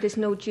 and there's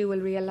no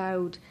jewellery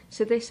allowed.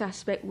 So this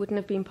aspect wouldn't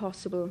have been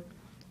possible.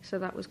 So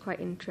that was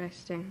quite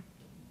interesting.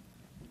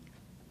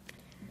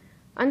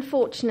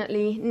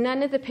 Unfortunately,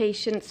 none of the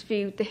patients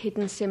viewed the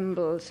hidden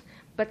symbols.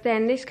 But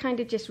then this kind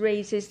of just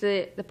raises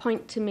the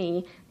point to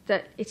me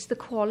that it's the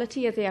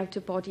quality of the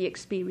out-of-body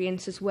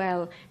experience as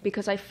well,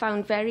 because I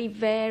found very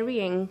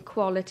varying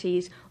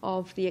qualities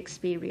of the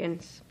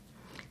experience.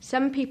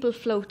 Some people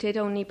floated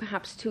only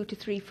perhaps 2 to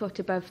 3 foot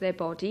above their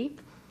body.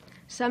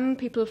 Some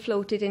people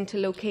floated into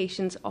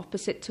locations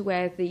opposite to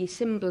where the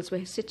symbols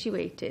were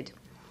situated.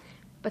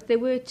 But there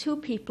were 2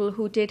 people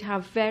who did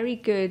have very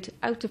good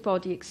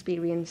out-of-body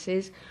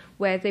experiences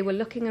where they were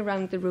looking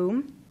around the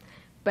room,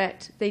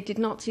 but they did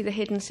not see the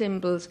hidden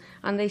symbols,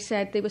 and they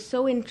said they were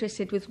so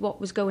interested with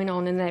what was going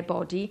on in their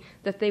body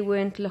that they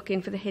weren't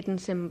looking for the hidden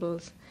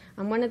symbols.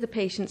 And one of the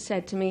patients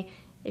said to me,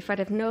 if I'd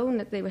have known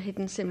that there were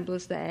hidden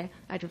symbols there,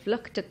 I'd have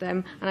looked at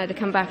them and I'd have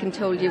come back and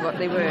told you what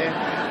they were.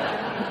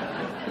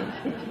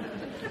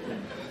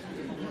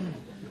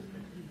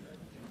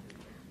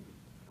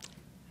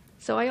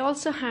 So I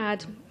also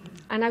had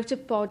an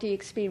out-of-body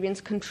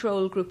experience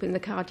control group in the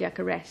cardiac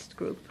arrest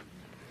group.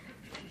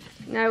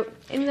 Now,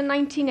 in the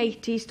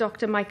 1980s,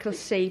 Dr. Michael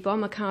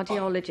Sabom, a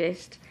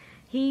cardiologist,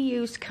 he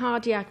used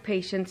cardiac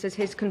patients as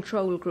his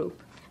control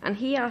group, and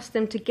he asked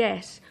them to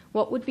guess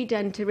what would be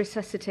done to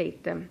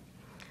resuscitate them.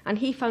 And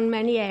he found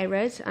many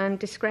errors and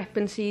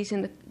discrepancies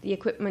in the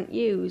equipment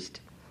used.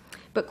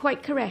 But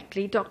quite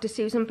correctly, Dr.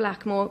 Susan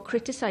Blackmore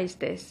criticised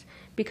this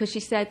because she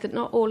said that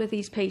not all of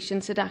these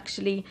patients had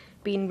actually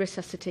been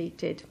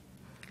resuscitated.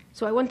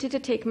 So I wanted to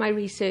take my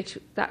research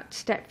that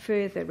step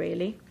further,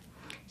 really.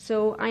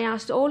 So I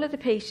asked all of the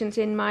patients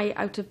in my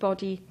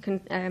out-of-body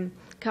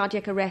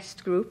cardiac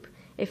arrest group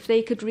if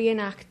they could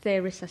reenact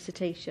their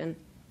resuscitation.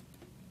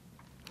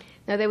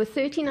 Now, there were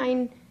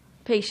 39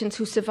 patients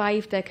who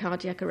survived their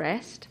cardiac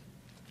arrest,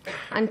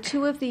 and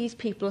 2 of these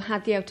people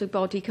had the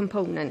out-of-body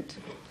component.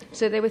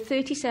 So there were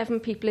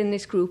 37 people in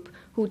this group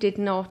who did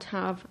not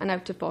have an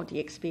out-of-body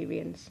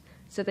experience.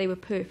 So they were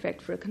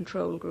perfect for a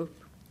control group.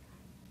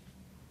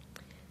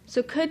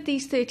 So could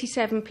these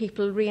 37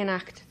 people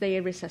reenact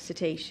their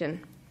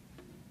resuscitation?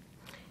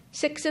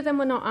 6 of them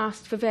were not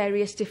asked for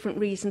various different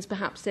reasons.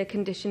 Perhaps their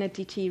condition had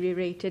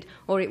deteriorated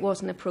or it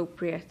wasn't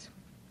appropriate.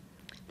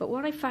 But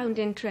what I found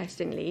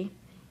interestingly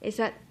is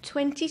that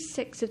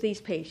 26 of these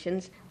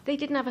patients, they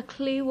didn't have a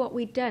clue what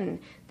we'd done.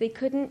 They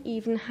couldn't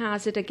even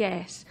hazard a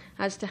guess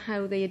as to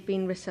how they had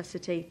been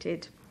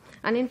resuscitated.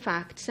 And in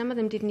fact, some of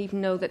them didn't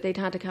even know that they'd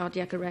had a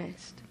cardiac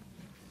arrest.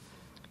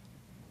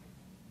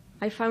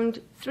 I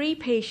found 3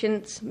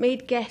 patients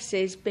made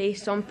guesses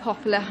based on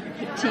popular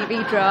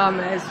TV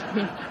dramas.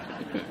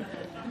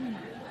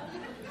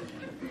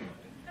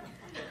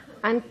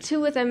 And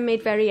 2 of them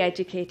made very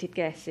educated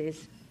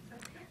guesses.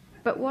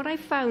 But what I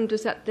found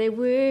was that there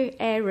were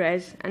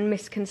errors and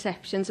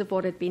misconceptions of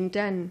what had been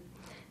done.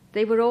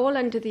 They were all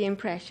under the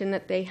impression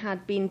that they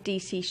had been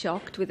DC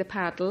shocked with the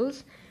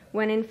paddles,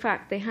 when in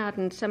fact they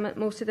hadn't.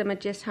 Most of them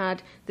had just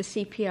had the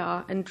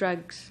CPR and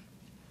drugs.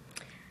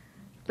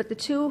 But the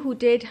 2 who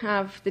did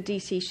have the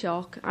DC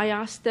shock, I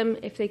asked them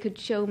if they could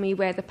show me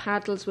where the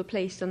paddles were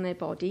placed on their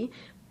body,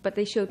 but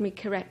they showed me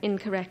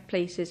incorrect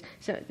places.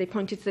 So they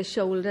pointed to the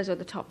shoulders or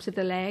the tops of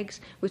the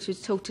legs, which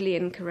was totally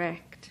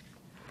incorrect.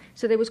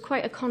 So there was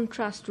quite a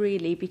contrast,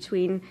 really,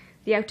 between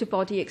the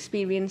out-of-body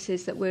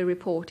experiences that were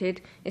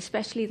reported,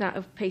 especially that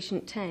of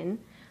patient 10,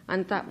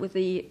 and that with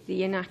the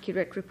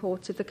inaccurate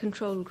reports of the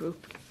control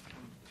group.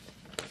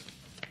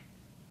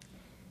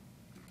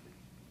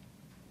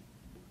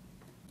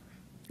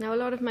 Now, a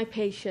lot of my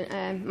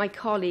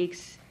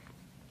colleagues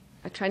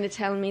are trying to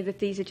tell me that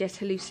these are just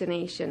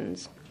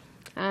hallucinations.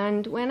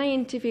 And when I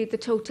interviewed the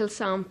total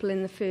sample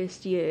in the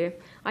first year,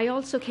 I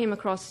also came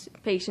across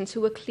patients who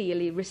were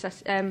clearly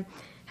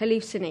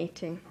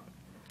hallucinating.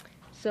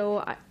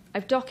 So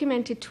I've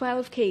documented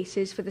 12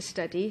 cases for the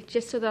study,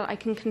 just so that I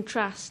can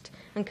contrast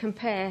and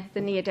compare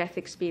the near-death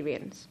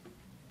experience.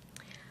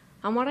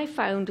 And what I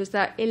found was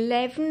that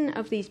 11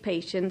 of these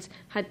patients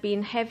had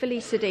been heavily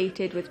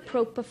sedated with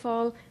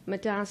propofol,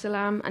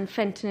 midazolam, and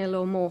fentanyl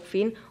or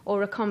morphine,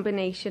 or a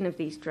combination of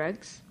these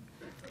drugs.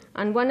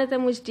 And 1 of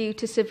them was due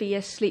to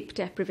severe sleep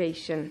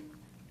deprivation.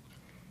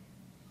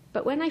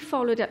 But when I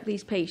followed up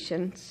these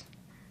patients,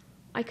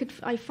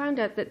 I found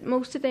out that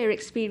most of their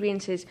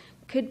experiences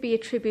could be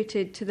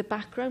attributed to the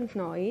background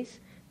noise,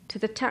 to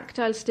the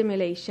tactile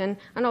stimulation,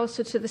 and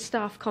also to the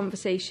staff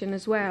conversation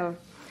as well.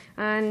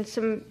 And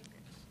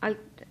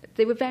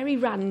they were very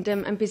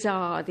random and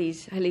bizarre,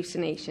 these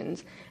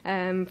hallucinations.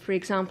 For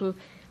example,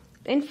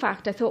 in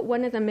fact, I thought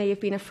 1 of them may have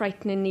been a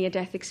frightening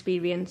near-death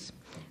experience.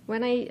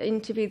 When I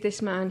interviewed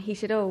this man, he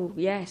said, "Oh,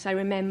 yes, I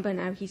remember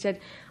now." He said,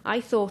 "I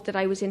thought that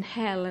I was in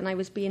hell and I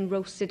was being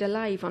roasted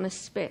alive on a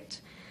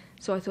spit."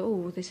 So I thought,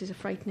 oh, this is a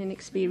frightening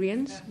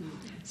experience.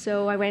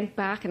 So I went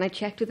back and I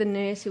checked with the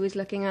nurse who was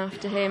looking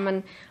after him,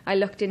 and I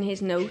looked in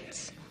his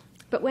notes.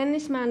 But when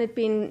this man had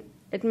been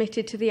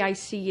admitted to the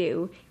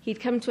ICU,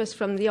 he'd come to us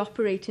from the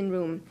operating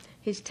room.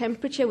 His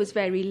temperature was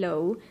very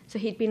low, so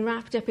he'd been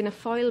wrapped up in a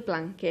foil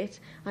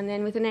blanket and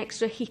then with an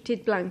extra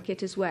heated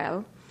blanket as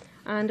well.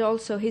 And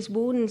also his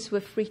wounds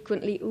were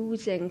frequently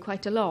oozing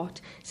quite a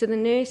lot, so the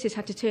nurses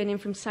had to turn him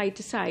from side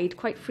to side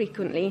quite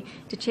frequently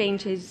to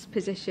change his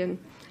position.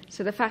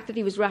 So the fact that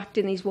he was wrapped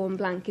in these warm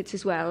blankets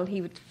as well, he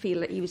would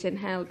feel that he was in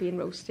hell being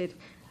roasted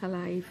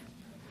alive.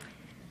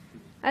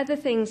 Other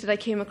things that I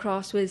came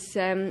across was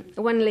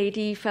one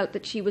lady felt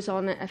that she was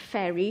on a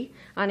ferry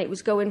and it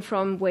was going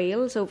from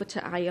Wales over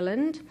to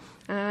Ireland,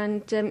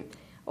 and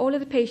all of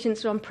the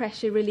patients are on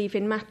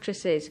pressure-relieving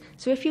mattresses.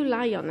 So if you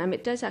lie on them,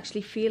 it does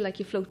actually feel like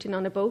you're floating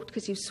on a boat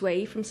because you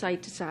sway from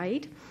side to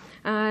side.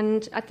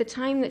 And at the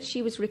time that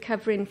she was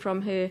recovering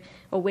from her,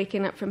 or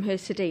waking up from her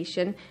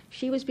sedation,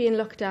 she was being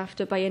looked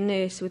after by a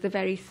nurse with a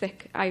very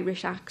thick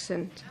Irish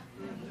accent.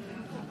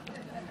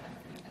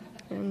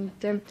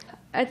 And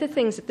other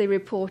things that they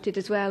reported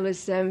as well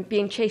was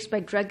being chased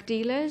by drug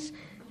dealers.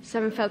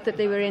 Some felt that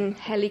they were in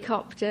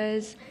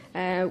helicopters.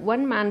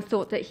 One man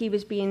thought that he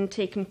was being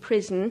taken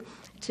prison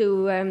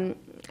to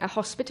a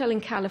hospital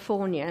in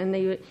California, and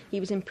he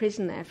was in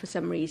prison there for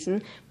some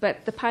reason.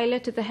 But the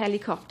pilot of the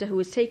helicopter who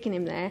was taking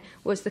him there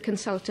was the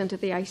consultant of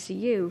the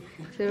ICU.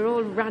 So they're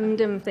all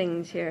random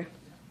things here.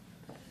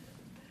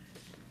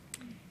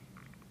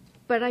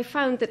 But I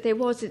found that there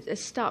was a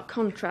stark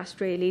contrast,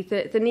 really.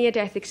 The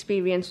near-death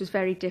experience was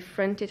very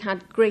different. It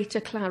had greater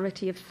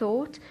clarity of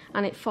thought,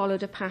 and it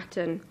followed a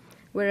pattern,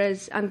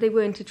 and they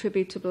weren't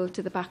attributable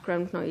to the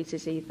background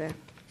noises either.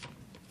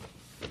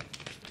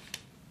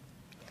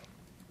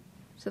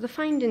 So the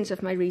findings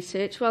of my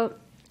research, well,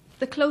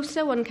 the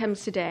closer one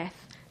comes to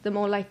death, the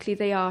more likely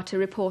they are to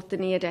report the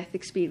near-death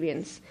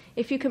experience.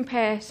 If you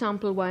compare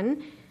sample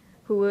 1,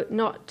 who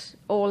not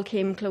all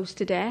came close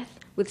to death,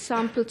 with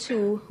sample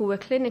 2, who were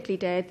clinically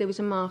dead, there was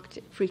a marked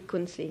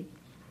frequency.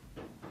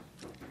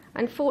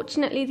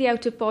 Unfortunately, the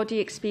out-of-body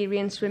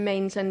experience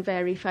remains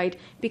unverified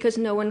because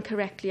no one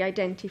correctly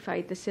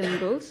identified the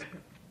symbols.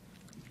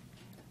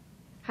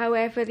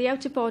 However, the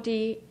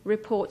out-of-body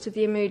reports of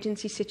the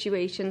emergency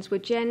situations were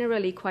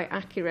generally quite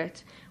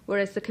accurate,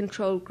 whereas the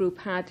control group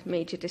had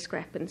major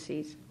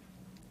discrepancies.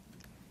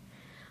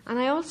 And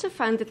I also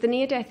found that the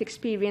near-death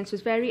experience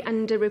was very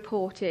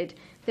underreported.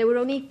 There were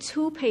only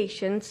 2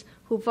 patients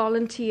who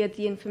volunteered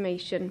the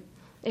information.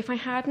 If I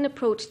hadn't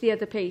approached the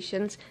other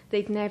patients,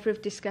 they'd never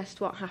have discussed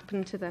what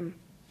happened to them.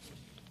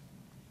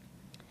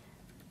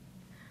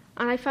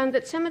 And I found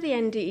that some of the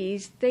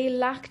NDEs, they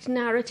lacked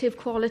narrative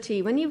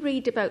quality. When you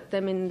read about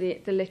them in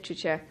the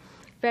literature,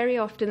 very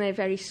often they're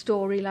very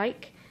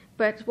story-like.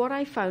 But what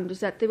I found was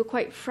that they were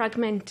quite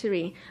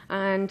fragmentary,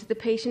 and the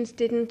patients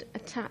didn't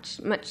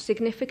attach much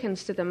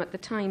significance to them at the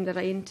time that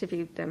I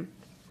interviewed them.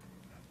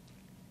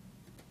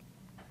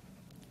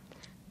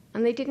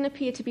 And they didn't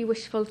appear to be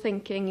wishful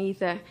thinking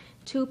either.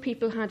 2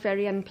 people had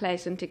very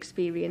unpleasant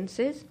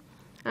experiences,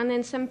 and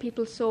then some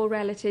people saw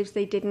relatives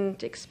they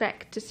didn't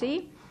expect to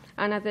see,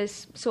 and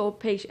others saw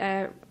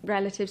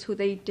relatives who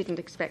they didn't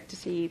expect to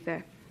see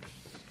either,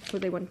 who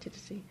they wanted to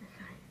see.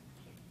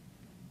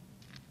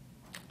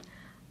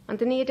 And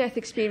the near-death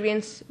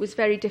experience was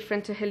very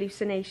different to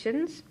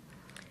hallucinations.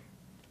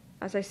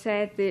 As I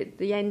said, the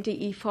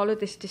NDE followed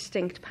this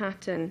distinct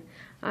pattern,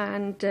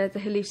 and the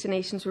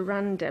hallucinations were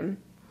random.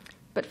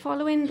 But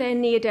following their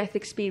near-death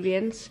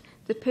experience,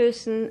 the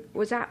person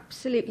was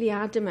absolutely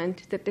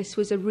adamant that this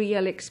was a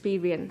real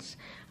experience,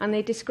 and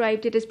they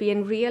described it as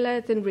being realer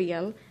than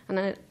real,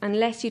 and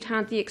unless you'd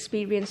had the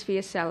experience for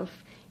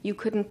yourself, you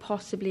couldn't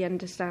possibly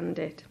understand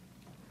it.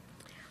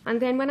 And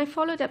then when I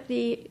followed up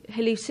the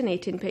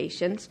hallucinating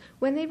patients,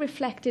 when they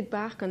reflected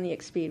back on the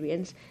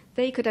experience,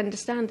 they could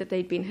understand that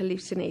they'd been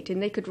hallucinating.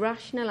 They could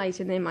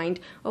rationalise in their mind,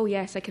 oh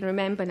yes, I can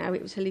remember now,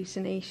 it was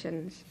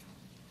hallucinations.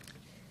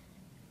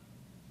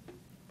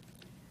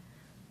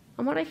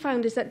 And what I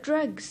found is that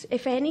drugs,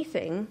 if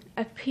anything,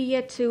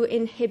 appear to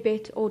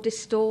inhibit or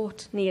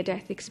distort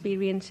near-death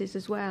experiences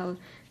as well.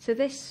 So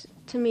this,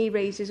 to me,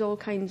 raises all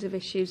kinds of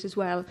issues as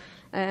well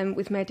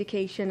with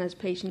medication as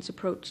patients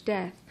approach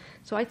death.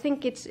 So I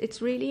think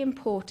it's really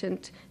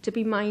important to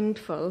be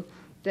mindful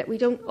that we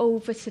don't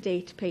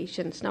over-sedate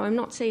patients. Now, I'm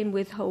not saying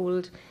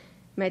withhold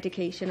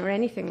medication or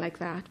anything like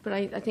that, but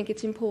I think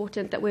it's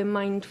important that we're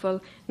mindful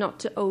not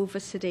to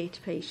over-sedate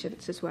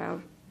patients as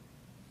well.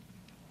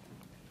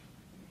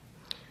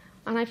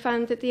 And I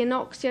found that the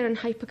anoxia and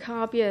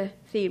hypocarbia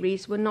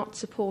theories were not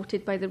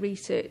supported by the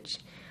research.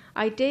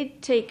 I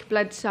did take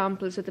blood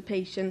samples of the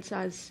patients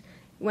as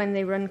when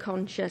they were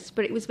unconscious,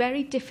 but it was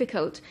very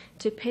difficult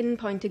to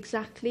pinpoint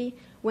exactly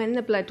when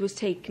the blood was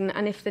taken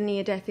and if the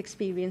near-death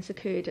experience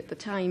occurred at the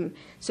time.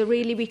 So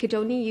really we could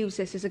only use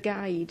this as a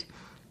guide.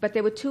 But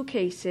there were 2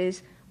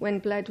 cases when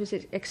blood was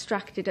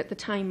extracted at the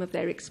time of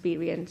their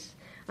experience,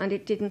 and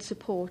it didn't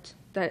support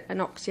the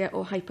anoxia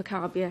or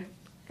hypocarbia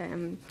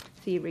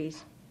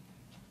theories.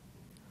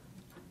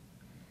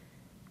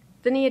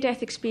 The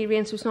near-death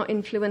experience was not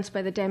influenced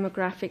by the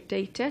demographic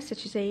data,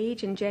 such as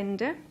age and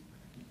gender.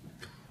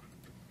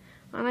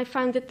 And I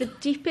found that the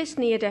deepest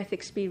near-death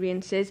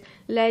experiences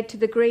led to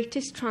the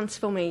greatest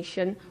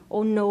transformation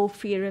or no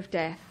fear of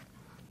death.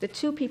 The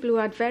 2 people who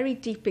had very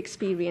deep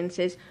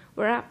experiences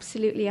were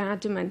absolutely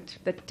adamant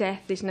that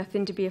death is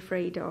nothing to be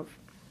afraid of.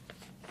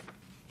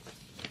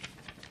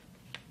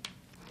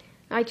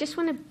 I just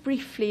want to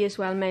briefly as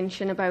well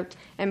mention about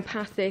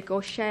empathic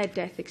or shared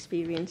death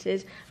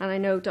experiences, and I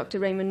know Dr.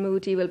 Raymond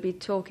Moody will be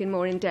talking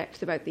more in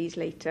depth about these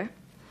later.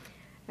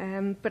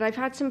 But I've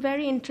had some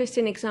very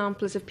interesting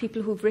examples of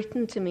people who've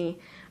written to me,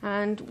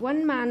 and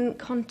one man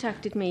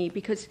contacted me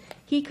because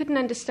he couldn't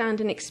understand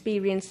an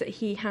experience that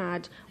he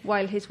had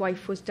while his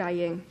wife was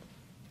dying.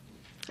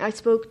 I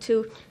spoke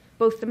to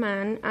both the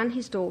man and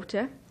his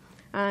daughter,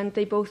 and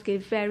they both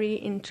gave very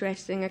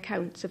interesting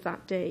accounts of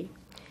that day.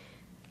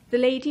 The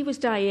lady was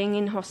dying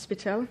in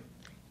hospital.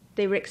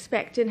 They were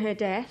expecting her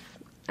death,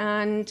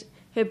 and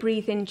her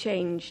breathing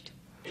changed.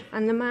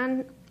 And the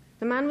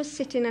man was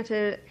sitting at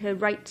her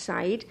right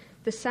side,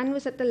 the son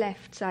was at the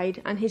left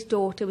side, and his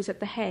daughter was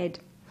at the head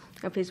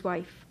of his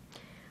wife.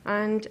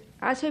 And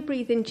as her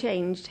breathing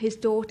changed, his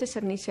daughter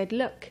suddenly said,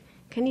 "Look,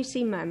 can you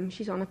see Mum?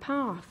 She's on a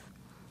path."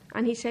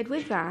 And he said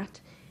with that,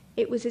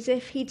 it was as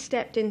if he'd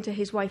stepped into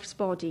his wife's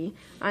body,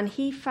 and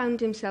he found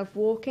himself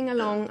walking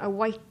along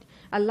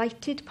a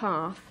lighted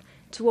path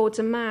towards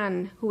a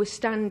man who was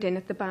standing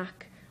at the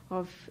back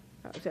of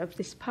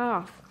this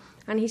path.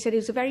 And he said he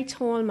was a very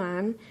tall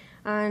man,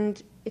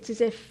 and it's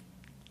as if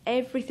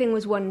everything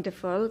was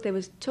wonderful. There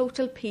was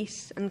total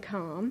peace and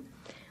calm.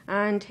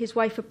 And his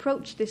wife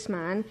approached this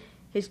man.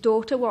 His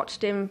daughter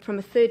watched him from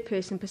a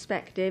third-person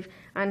perspective,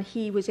 and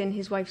he was in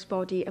his wife's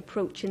body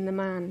approaching the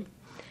man.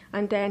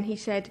 And then he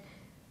said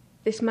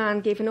this man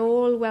gave an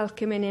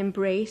all-welcoming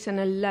embrace and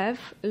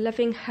a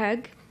loving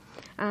hug.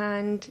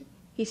 And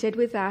he said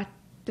with that,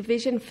 the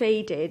vision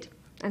faded,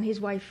 and his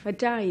wife had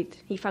died.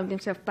 He found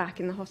himself back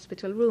in the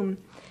hospital room.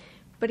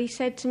 But he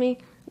said to me,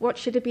 what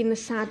should have been the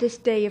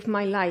saddest day of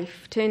my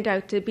life turned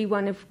out to be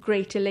one of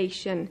great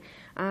elation.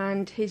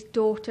 And his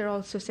daughter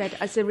also said,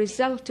 as a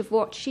result of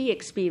what she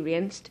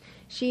experienced,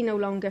 she no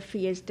longer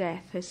fears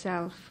death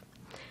herself.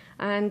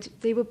 And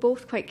they were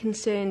both quite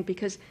concerned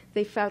because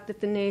they felt that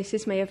the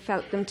nurses may have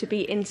felt them to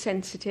be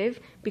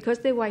insensitive because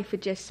their wife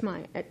had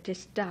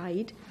just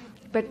died.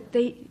 But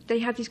they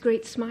had these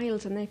great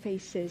smiles on their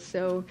faces,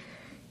 so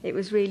it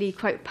was really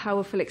quite a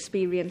powerful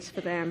experience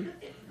for them.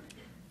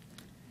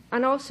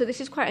 And also,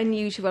 this is quite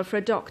unusual for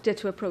a doctor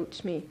to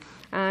approach me.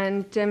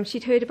 And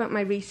she'd heard about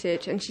my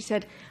research, and she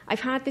said,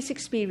 "I've had this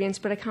experience,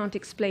 but I can't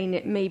explain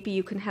it. Maybe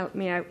you can help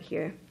me out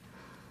here."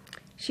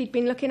 She'd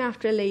been looking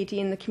after a lady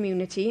in the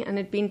community and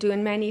had been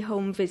doing many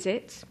home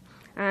visits.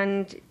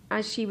 And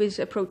as she was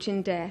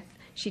approaching death,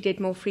 she did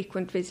more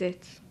frequent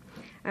visits.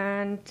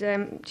 And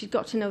she'd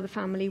got to know the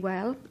family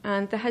well.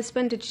 And the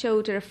husband had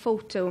showed her a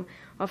photo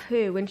of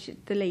her when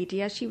the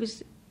lady, as she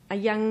was a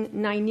young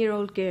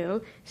 9-year-old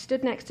girl,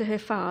 stood next to her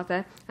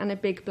father and a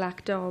big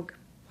black dog.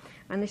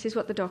 And this is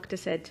what the doctor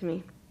said to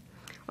me.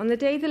 "On the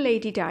day the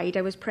lady died,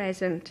 I was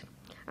present.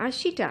 As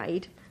she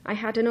died, I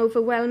had an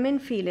overwhelming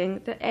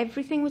feeling that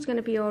everything was going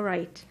to be all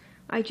right.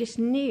 I just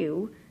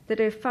knew that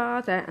her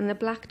father and the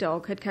black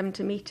dog had come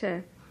to meet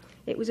her.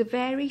 It was a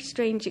very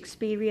strange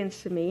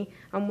experience for me,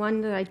 and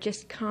one that I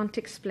just can't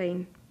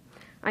explain.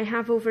 I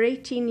have over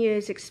 18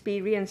 years'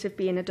 experience of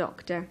being a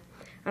doctor,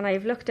 and I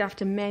have looked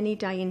after many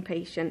dying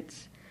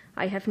patients.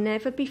 I have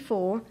never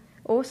before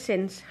or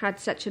since had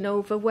such an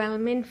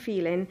overwhelming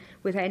feeling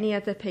with any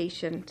other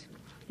patient.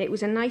 It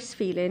was a nice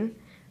feeling,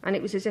 and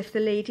it was as if the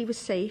lady was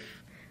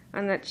safe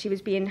and that she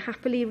was being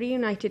happily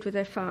reunited with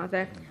her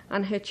father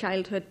and her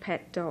childhood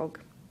pet dog."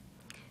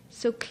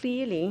 So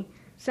clearly,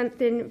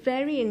 something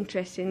very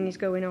interesting is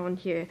going on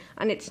here,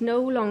 and it's no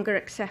longer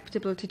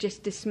acceptable to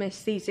just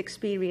dismiss these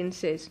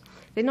experiences.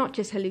 They're not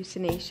just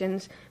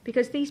hallucinations,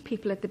 because these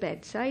people at the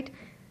bedside,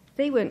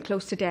 they weren't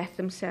close to death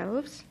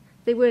themselves,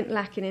 they weren't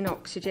lacking in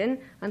oxygen,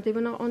 and they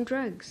were not on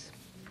drugs.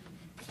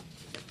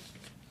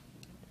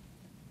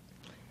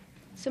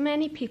 So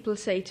many people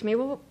say to me,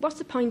 "Well, what's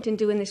the point in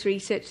doing this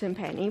research then,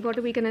 Penny? What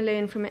are we going to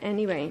learn from it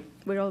anyway?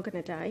 We're all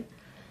going to die."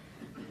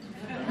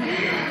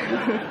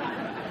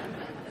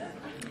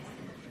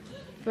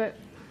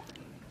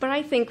 But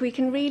I think we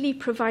can really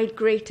provide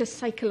greater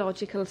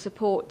psychological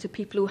support to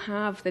people who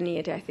have the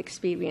near-death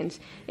experience.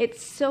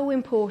 It's so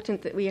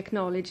important that we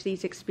acknowledge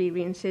these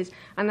experiences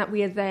and that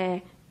we are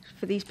there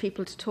for these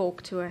people to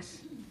talk to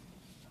us.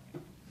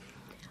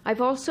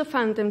 I've also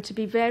found them to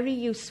be very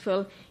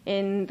useful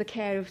in the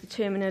care of the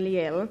terminally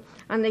ill,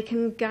 and they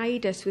can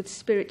guide us with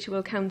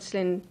spiritual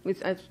counselling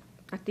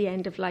at the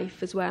end of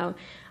life as well.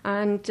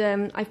 And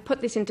I've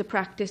put this into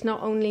practice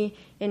not only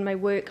in my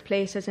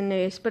workplace as a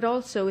nurse, but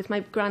also with my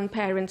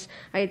grandparents.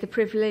 I had the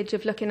privilege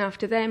of looking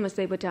after them as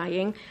they were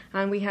dying,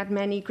 and we had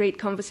many great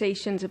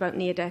conversations about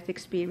near-death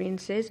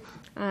experiences,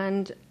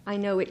 and I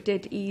know it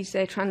did ease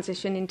their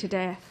transition into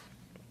death.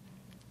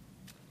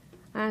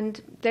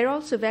 And they're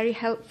also very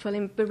helpful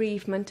in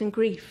bereavement and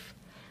grief.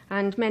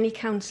 And many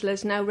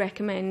counsellors now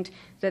recommend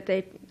that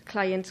their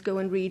clients go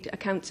and read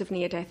accounts of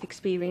near-death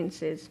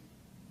experiences.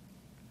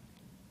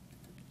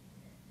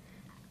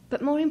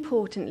 But more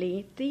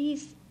importantly,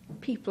 these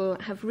people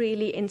have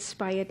really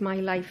inspired my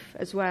life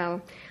as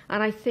well.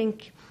 And I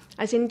think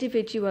as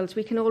individuals,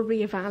 we can all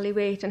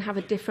reevaluate and have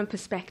a different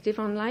perspective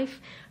on life.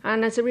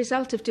 And as a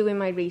result of doing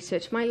my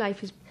research, my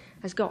life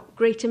has got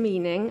greater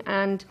meaning,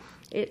 and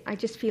I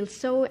just feel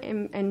so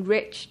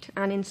enriched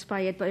and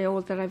inspired by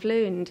all that I've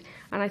learned,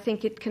 and I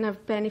think it can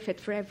have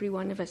benefit for every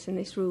one of us in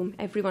this room,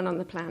 everyone on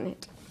the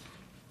planet.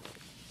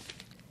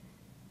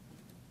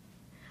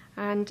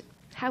 And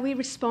how we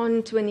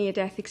respond to a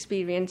near-death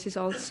experience is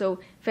also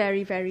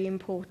very, very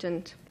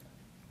important.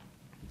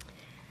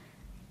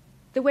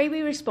 The way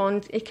we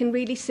respond, it can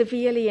really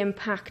severely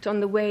impact on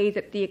the way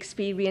that the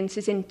experience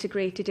is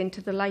integrated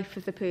into the life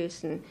of the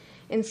person.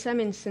 In some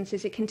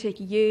instances, it can take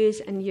years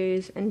and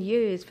years and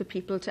years for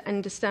people to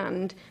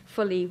understand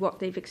fully what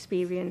they've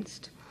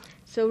experienced.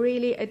 So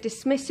really, a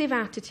dismissive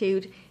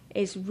attitude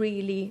is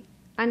really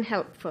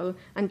unhelpful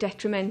and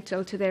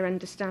detrimental to their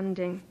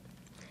understanding.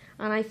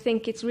 And I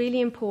think it's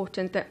really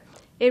important that,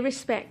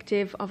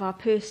 irrespective of our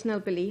personal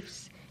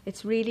beliefs,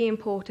 it's really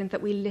important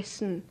that we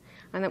listen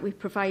and that we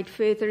provide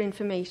further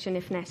information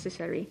if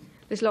necessary.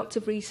 There's lots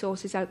of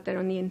resources out there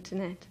on the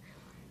internet.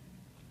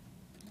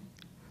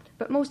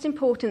 But most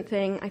important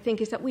thing, I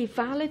think, is that we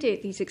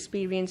validate these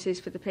experiences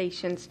for the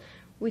patients.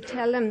 We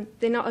tell them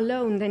they're not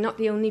alone, they're not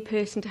the only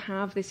person to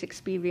have this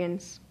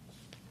experience.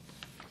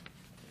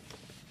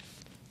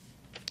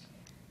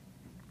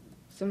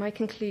 So my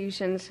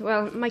conclusions,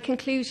 my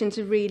conclusions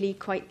are really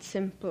quite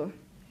simple.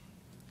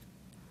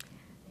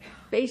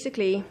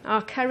 Basically,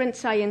 our current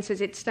science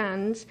as it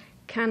stands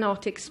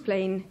cannot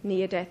explain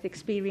near-death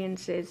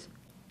experiences.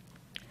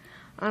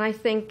 And I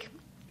think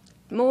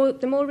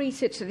the more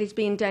research that is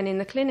being done in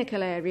the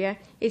clinical area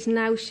is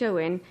now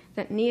showing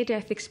that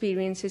near-death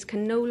experiences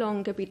can no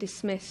longer be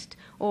dismissed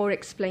or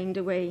explained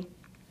away.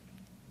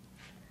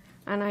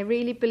 And I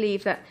really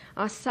believe that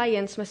our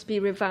science must be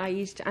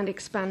revised and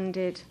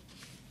expanded.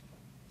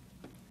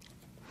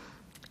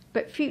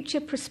 But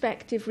future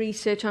prospective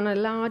research on a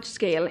large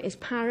scale is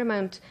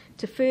paramount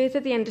to further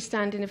the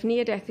understanding of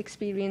near-death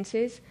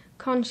experiences,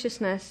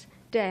 consciousness,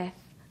 death,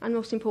 and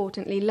most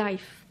importantly,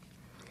 life.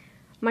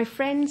 My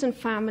friends and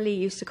family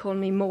used to call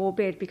me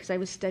morbid because I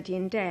was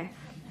studying death.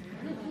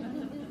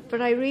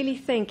 But I really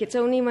think it's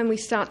only when we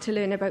start to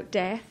learn about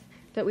death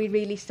that we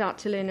really start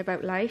to learn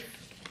about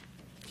life.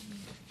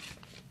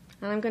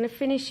 And I'm going to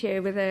finish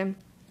here with a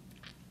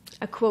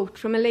quote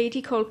from a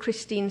lady called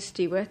Christine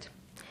Stewart.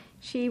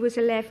 She was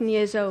 11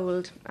 years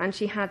old, and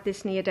she had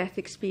this near-death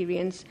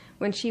experience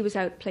when she was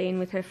out playing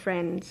with her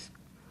friends.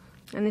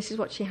 And this is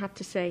what she had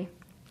to say.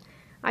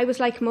 I was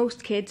like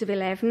most kids of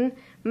 11,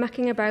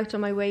 mucking about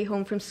on my way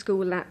home from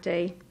school that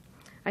day.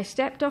 I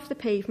stepped off the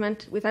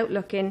pavement without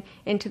looking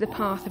into the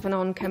path of an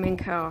oncoming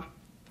car.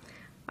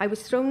 I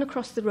was thrown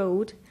across the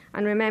road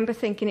and remember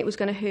thinking it was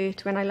going to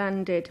hurt when I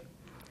landed.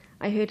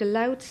 I heard a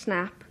loud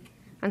snap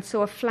and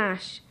saw a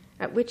flash,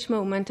 at which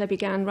moment I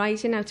began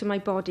rising out of my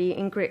body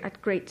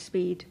at great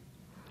speed.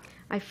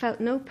 I felt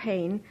no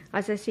pain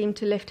as I seemed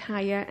to lift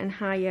higher and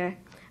higher,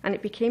 and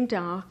it became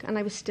dark and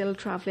I was still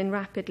travelling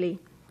rapidly.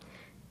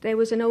 There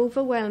was an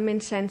overwhelming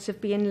sense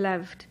of being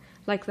loved,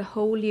 like the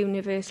whole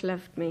universe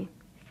loved me.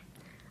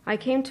 I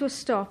came to a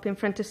stop in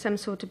front of some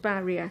sort of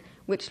barrier,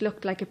 which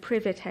looked like a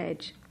privet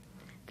hedge.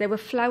 There were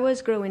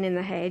flowers growing in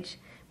the hedge,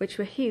 which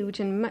were huge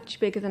and much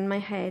bigger than my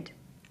head.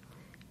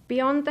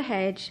 Beyond the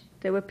hedge,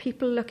 there were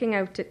people looking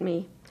out at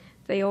me.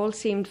 They all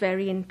seemed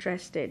very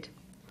interested.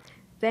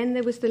 Then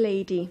there was the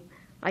lady.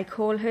 I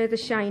call her the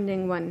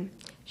Shining One.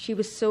 She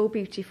was so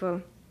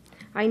beautiful.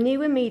 I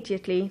knew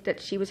immediately that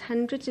she was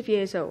hundreds of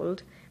years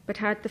old, but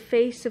had the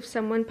face of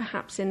someone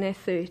perhaps in their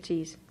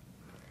 30s.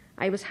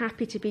 I was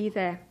happy to be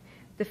there.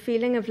 The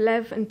feeling of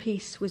love and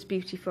peace was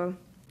beautiful.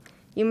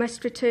 You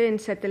must return,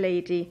 said the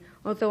lady,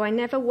 although I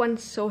never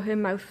once saw her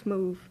mouth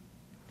move.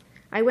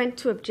 I went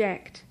to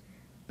object,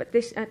 but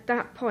at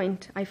that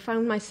point I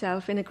found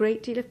myself in a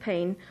great deal of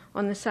pain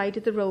on the side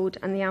of the road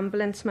and the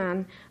ambulance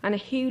man and a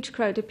huge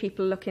crowd of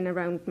people looking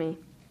around me.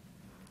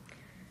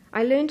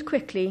 I learned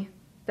quickly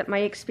that my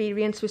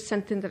experience was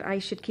something that I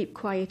should keep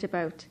quiet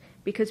about,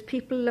 because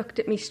people looked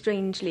at me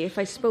strangely if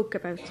I spoke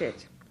about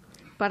it.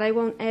 But I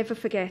won't ever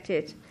forget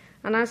it,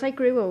 and as I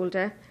grew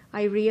older,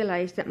 I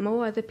realised that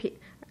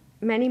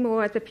many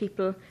more other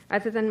people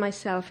other than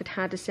myself had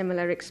had a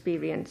similar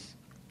experience.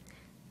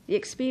 The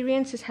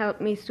experience has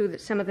helped me through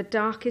some of the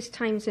darkest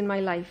times in my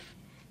life.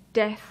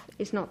 Death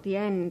is not the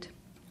end.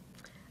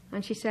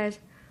 And she says,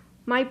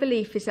 my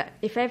belief is that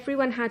if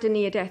everyone had a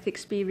near-death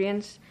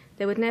experience,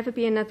 there would never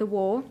be another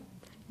war,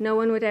 no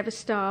one would ever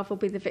starve or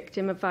be the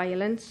victim of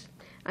violence,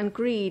 and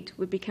greed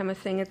would become a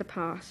thing of the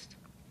past.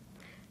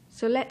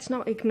 So let's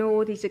not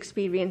ignore these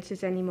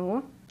experiences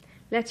anymore.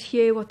 Let's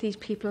hear what these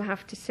people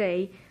have to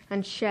say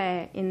and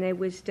share in their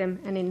wisdom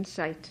and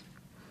insight.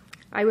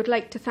 I would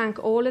like to thank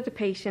all of the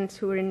patients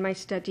who are in my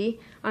study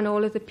and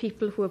all of the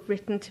people who have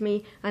written to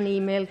me and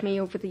emailed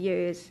me over the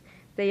years.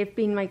 They have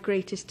been my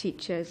greatest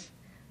teachers.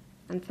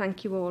 And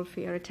thank you all for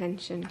your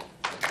attention.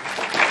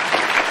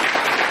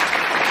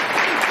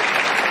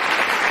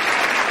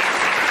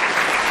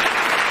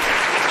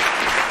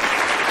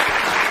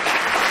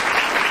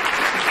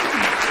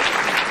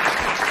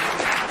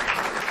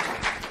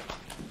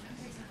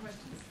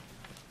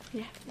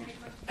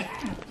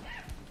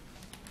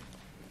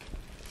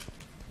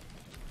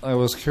 I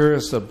was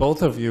curious that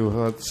both of you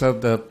had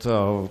said that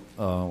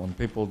when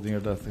people with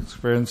near-death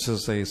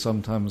experiences, they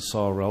sometimes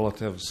saw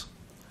relatives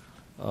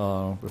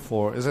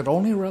before. Is it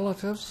only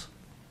relatives?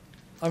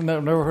 I've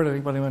never heard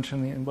anybody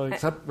mention anybody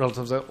except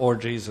relatives or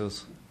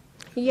Jesus.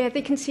 Yeah,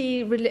 they can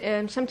see,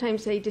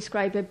 sometimes they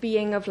describe a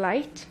being of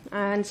light,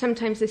 and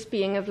sometimes this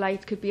being of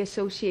light could be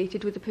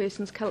associated with a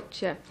person's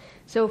culture.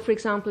 So, for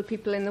example,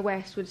 people in the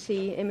West would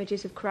see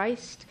images of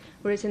Christ,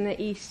 whereas in the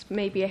East,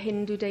 maybe a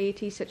Hindu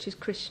deity such as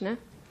Krishna.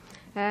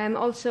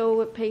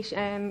 Also,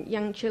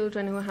 young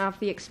children who have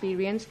the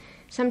experience,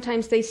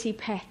 sometimes they see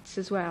pets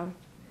as well.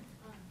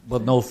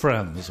 But no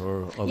friends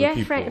or other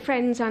people? Yeah,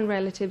 friends and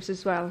relatives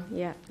as well.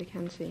 Yeah, they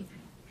can see.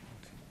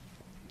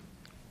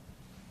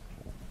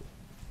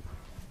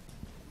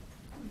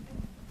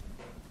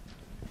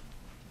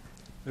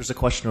 There's a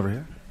question over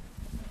here.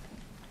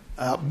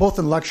 Both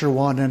in Lecture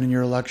 1 and in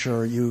your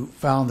lecture, you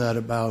found that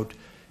about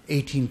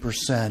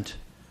 18%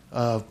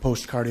 of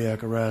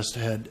post-cardiac arrest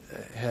had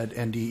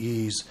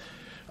NDEs.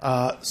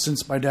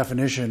 Since by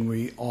definition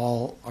we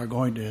all are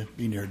going to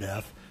be near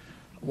death,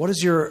 what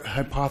is your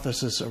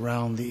hypothesis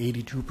around the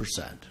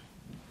 82%?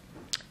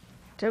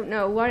 Don't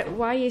know.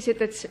 Why is it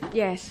that,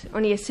 yes,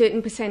 only a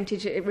certain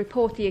percentage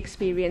report the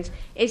experience?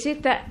 Is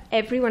it that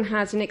everyone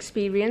has an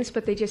experience,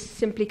 but they just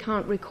simply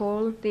can't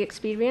recall the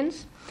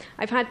experience?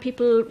 I've had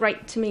people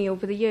write to me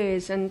over the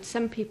years, and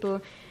some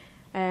people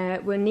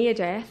were near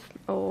death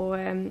or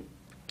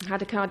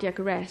had a cardiac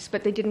arrest,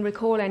 but they didn't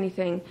recall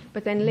anything.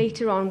 But then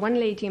later on, one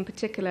lady in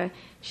particular,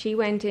 she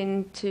went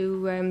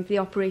into the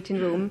operating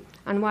room,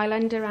 and while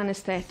under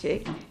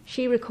anaesthetic,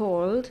 she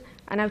recalled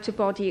an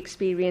out-of-body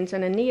experience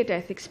and a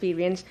near-death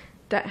experience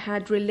that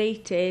had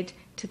related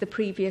to the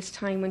previous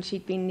time when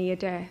she'd been near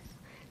death.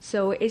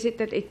 So is it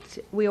that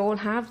we all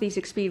have these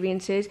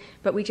experiences,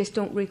 but we just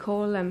don't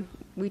recall them?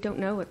 We don't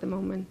know at the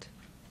moment.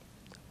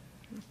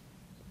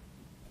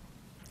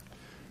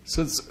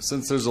 Since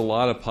there's a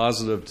lot of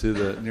positive to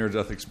the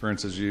near-death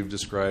experience as you've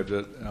described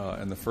it,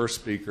 and the first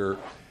speaker,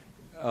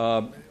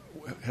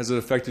 has it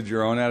affected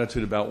your own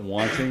attitude about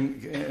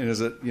wanting? And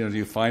is it, do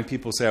you find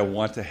people say, "I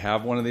want to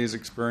have one of these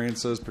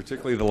experiences"?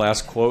 Particularly the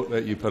last quote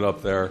that you put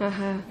up there,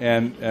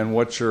 and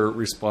what's your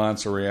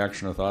response or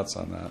reaction or thoughts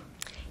on that?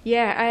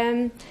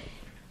 Yeah,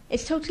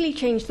 it's totally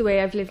changed the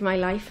way I've lived my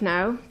life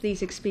now.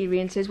 These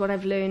experiences, what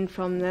I've learned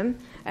from them.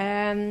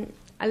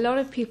 A lot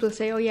of people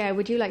say, "Oh yeah,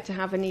 would you like to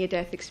have a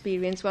near-death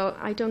experience?" Well,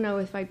 I don't know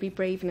if I'd be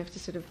brave enough to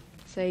sort of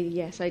say,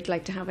 yes, I'd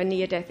like to have a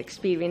near-death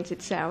experience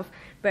itself,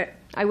 but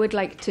I would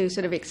like to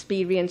sort of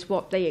experience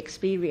what they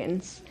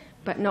experience,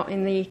 but not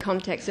in the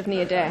context of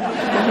near-death.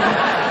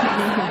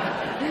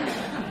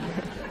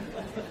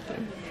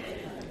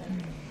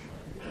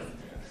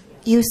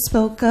 You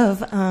spoke of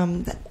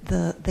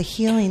the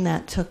healing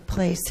that took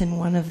place in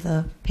one of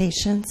the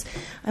patients.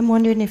 I'm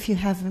wondering if you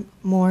have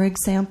more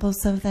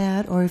examples of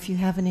that, or if you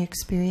have any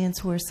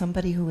experience where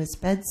somebody who was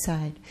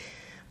bedside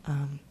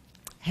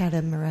had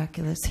a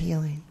miraculous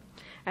healing.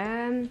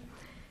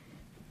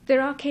 There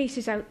are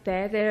cases out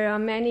there. There are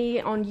many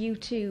on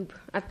YouTube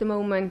at the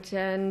moment,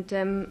 and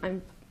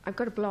I've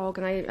got a blog,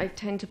 and I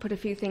tend to put a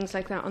few things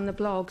like that on the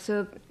blog.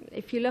 So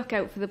if you look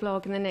out for the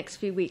blog in the next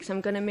few weeks,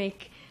 I'm going to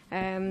make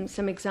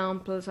some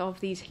examples of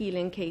these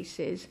healing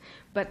cases.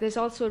 But there's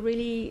also a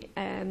really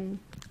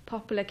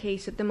popular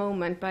case at the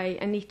moment by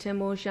Anita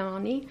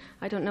Morjani.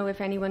 I don't know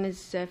if anyone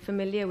is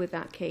familiar with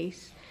that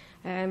case.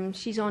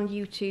 She's on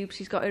YouTube.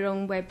 She's got her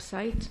own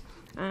website.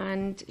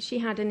 And she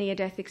had a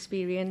near-death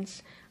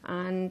experience,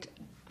 and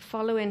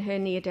following her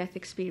near-death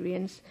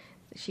experience,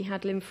 she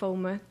had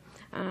lymphoma,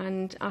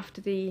 and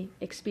after the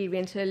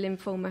experience, her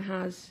lymphoma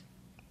has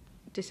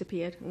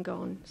disappeared and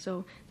gone.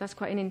 So that's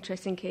quite an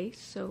interesting case,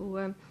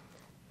 so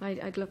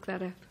I'd look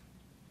that up.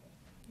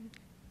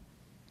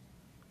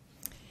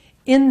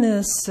 In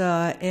this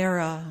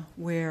era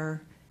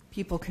where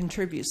people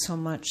contribute so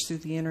much through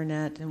the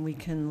internet, and we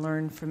can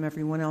learn from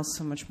everyone else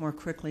so much more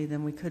quickly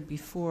than we could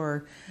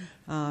before.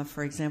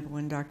 For example,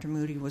 when Dr.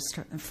 Moody was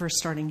first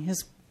starting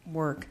his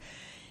work,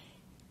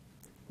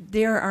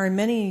 there are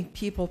many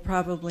people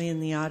probably in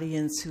the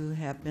audience who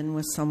have been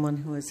with someone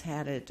who has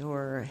had it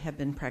or have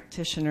been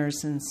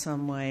practitioners in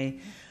some way.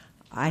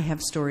 I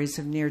have stories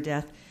of near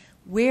death.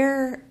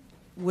 Where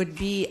would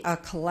be a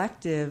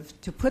collective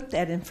to put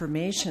that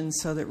information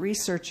so that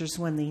researchers,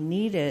 when they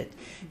need it,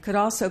 could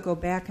also go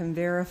back and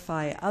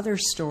verify other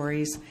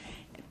stories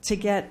to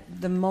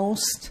get the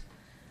most,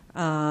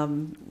 not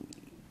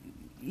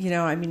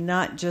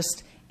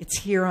just it's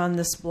here on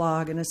this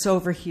blog and it's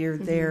over here,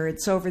 there,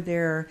 it's over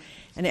there,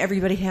 and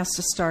everybody has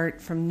to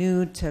start from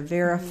new to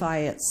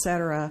verify,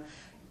 etc.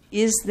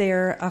 Is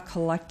there a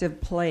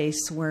collective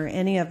place where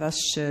any of us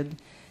should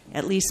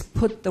at least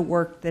put the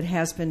work that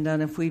has been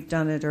done, if we've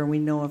done it or we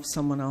know of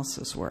someone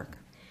else's work?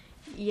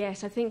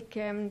 Yes, I think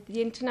the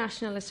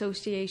International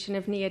Association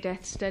of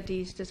Near-Death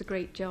Studies does a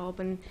great job,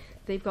 and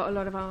they've got a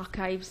lot of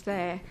archives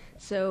there.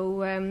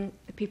 So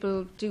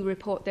people do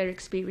report their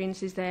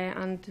experiences there,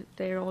 and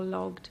they're all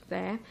logged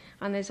there.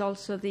 And there's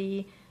also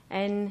the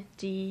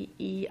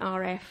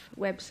NDERF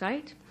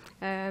website.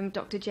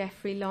 Dr.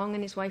 Jeffrey Long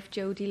and his wife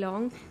Jodie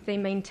Long. They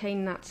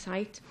maintain that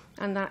site,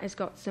 and that has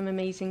got some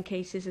amazing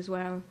cases as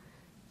well.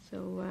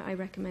 So I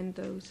recommend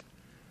those.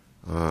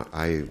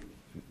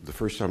 The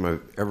first time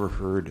I've ever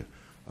heard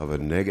of a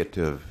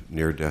negative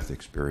near-death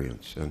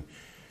experience. And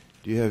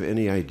do you have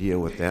any idea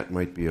what that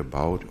might be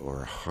about,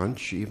 or a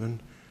hunch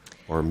even?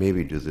 Or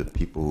maybe do the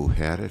people who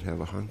had it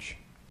have a hunch?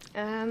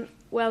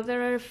 Well,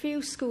 there are a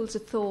few schools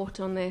of thought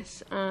on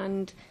this,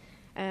 and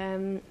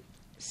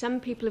some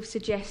people have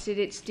suggested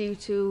it's due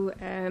to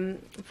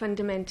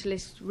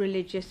fundamentalist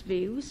religious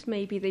views.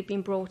 Maybe they've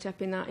been brought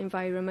up in that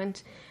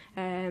environment,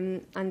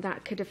 and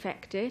that could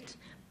affect it.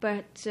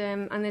 But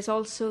and there's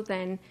also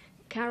then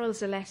Carol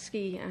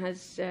Zaleski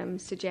has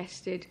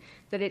suggested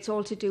that it's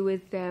all to do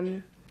with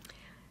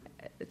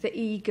the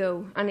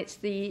ego, and it's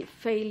the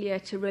failure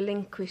to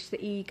relinquish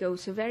the ego.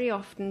 So very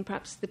often,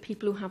 perhaps the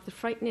people who have the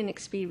frightening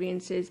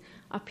experiences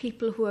are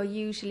people who are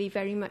usually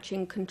very much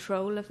in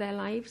control of their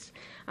lives,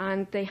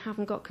 and they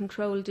haven't got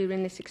control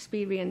during this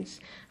experience.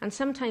 And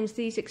sometimes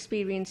these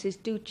experiences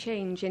do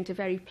change into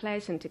very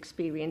pleasant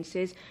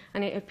experiences,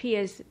 and it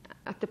appears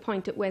at the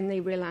point at when they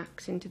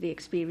relax into the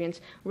experience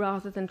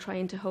rather than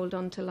trying to hold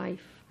on to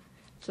life.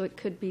 So it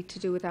could be to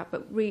do with that,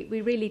 but we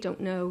really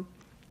don't know.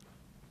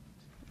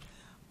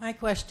 My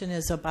question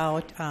is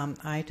about,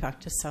 I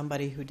talked to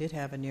somebody who did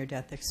have a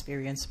near-death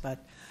experience,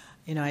 but,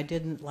 I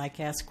didn't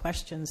ask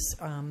questions.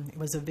 It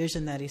was a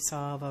vision that he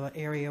saw of an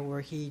area where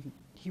he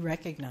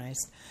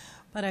recognized.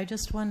 But I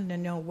just wanted to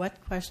know,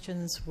 what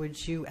questions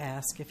would you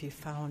ask if you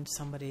found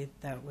somebody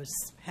that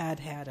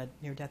had a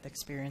near-death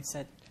experience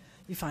that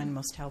you find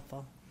most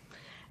helpful?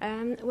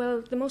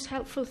 Well, the most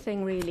helpful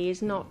thing really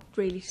is not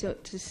really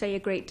to say a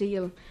great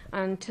deal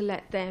and to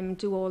let them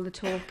do all the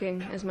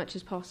talking as much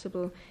as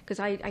possible, because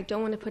I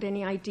don't want to put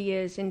any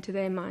ideas into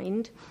their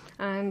mind,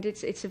 and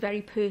it's a very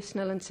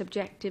personal and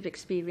subjective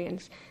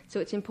experience,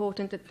 so it's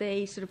important that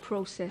they sort of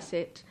process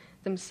it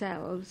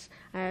themselves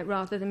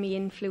rather than me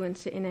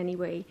influence it in any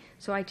way.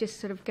 So I just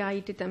sort of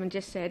guided them and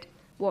just said,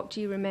 what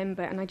do you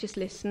remember? And I just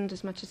listened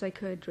as much as I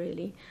could,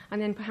 really. And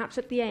then perhaps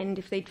at the end,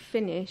 if they'd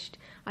finished,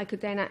 I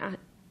could then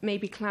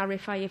maybe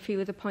clarify a few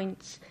of the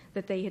points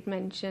that they had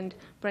mentioned.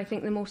 But I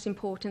think the most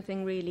important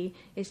thing really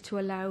is to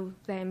allow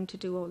them to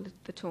do all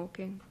the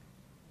talking.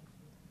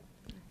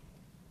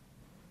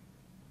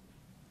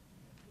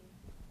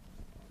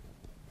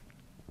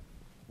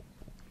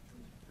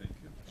 Thank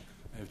you.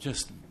 I have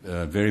just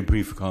a very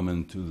brief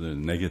comment to the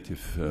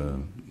negative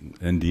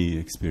ND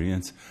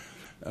experience.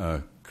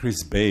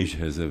 Chris Beige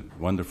has a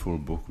wonderful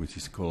book which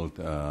is called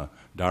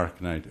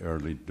Dark Night,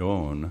 Early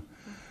Dawn,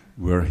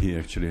 where he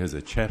actually has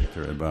a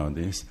chapter about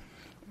this,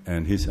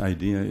 and his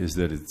idea is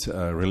that it's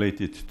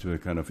related to a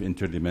kind of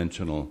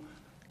interdimensional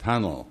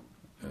tunnel,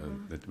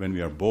 that when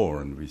we are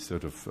born, we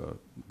sort of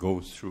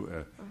go through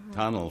a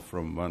tunnel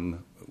from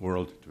one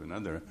world to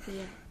another,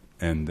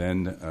 and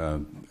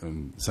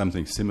then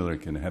something similar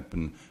can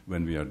happen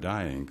when we are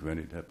dying, when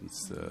it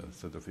happens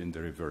sort of in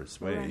the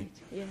reverse way. Right.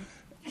 Yeah.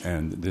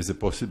 And there's a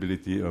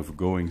possibility of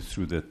going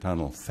through the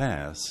tunnel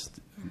fast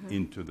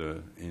into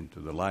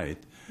the light,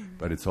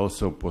 but it's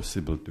also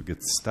possible to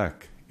get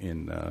stuck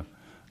in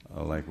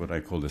like what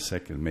I call the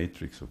second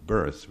matrix of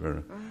birth,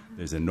 where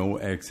there's a no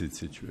exit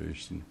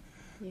situation,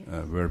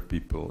 where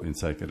people in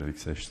psychedelic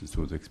sessions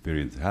would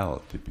experience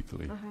hell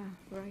typically.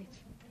 Right.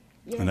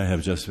 Yes. And I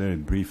have just a very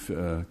brief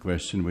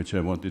question which I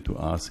wanted to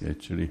ask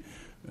actually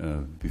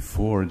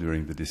before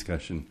during the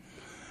discussion.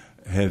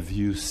 Have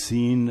you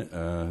seen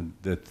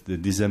that the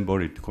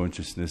disembodied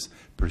consciousness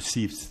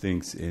perceives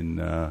things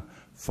in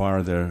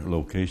farther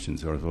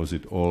locations, or was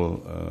it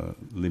all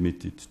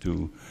limited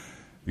to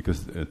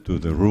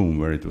the room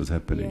where it was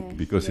happening? Yes,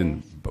 because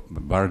in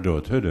Bardo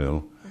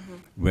Tödel,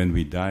 when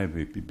we die,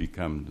 we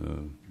become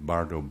the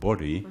Bardo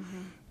body,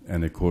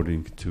 and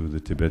according to the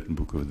Tibetan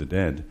Book of the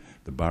Dead,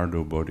 the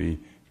Bardo body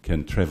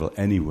can travel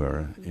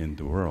anywhere in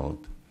the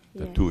world.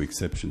 There are two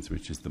exceptions,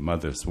 which is the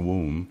mother's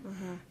womb,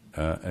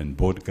 and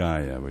Bodh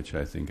Gaya, which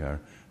I think are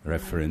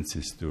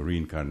references to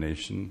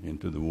reincarnation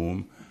into the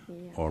womb,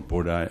 or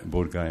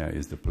Bodh Gaya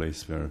is the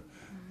place where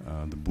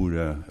the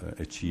Buddha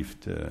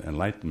achieved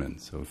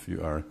enlightenment. So if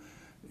you are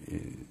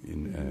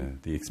in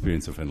the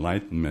experience of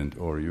enlightenment,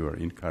 or you are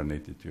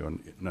incarnated, you are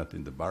not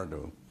in the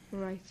Bardo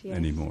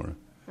anymore.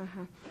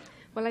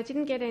 Well, I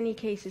didn't get any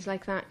cases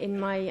like that in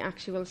my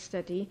actual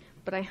study,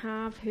 but I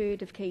have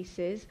heard of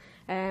cases.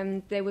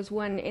 There was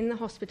one in the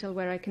hospital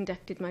where I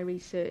conducted my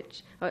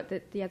research,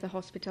 the other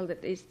hospital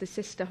that is the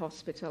sister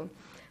hospital,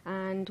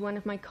 and one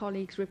of my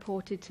colleagues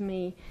reported to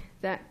me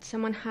that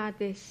someone had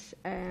this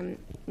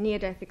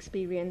near-death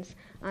experience,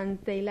 and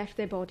they left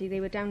their body.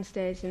 They were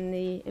downstairs in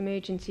the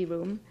emergency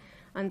room,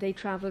 and they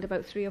travelled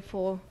about 3 or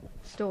 4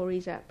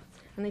 stories up,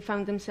 and they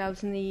found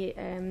themselves in the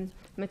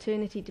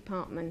maternity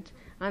department,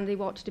 and they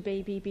watched a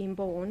baby being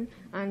born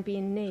and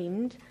being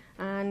named,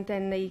 and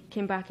then they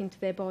came back into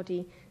their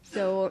body.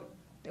 So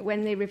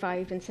when they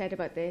revived and said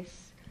about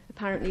this,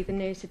 apparently the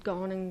nurse had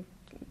gone and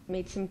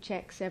made some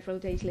checks several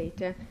days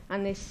later,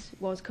 and this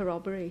was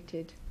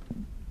corroborated.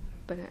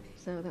 But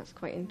so that's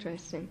quite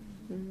interesting.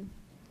 Mm.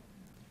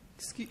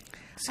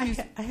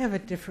 I have a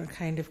different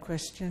kind of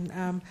question.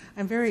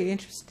 I'm very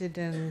interested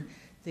in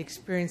the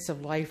experience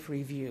of life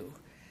review.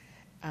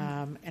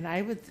 And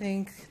I would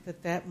think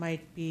that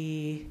might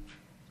be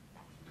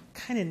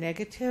kind of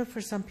negative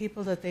for some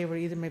people, that they were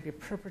either maybe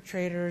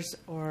perpetrators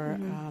or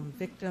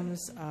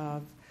victims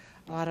of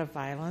a lot of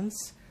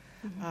violence,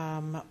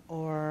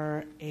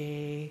 or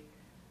a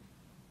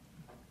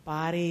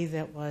body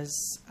that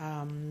was,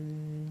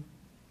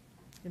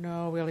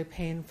 really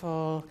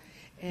painful.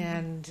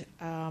 And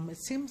it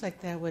seems like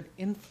that would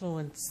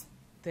influence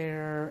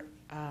their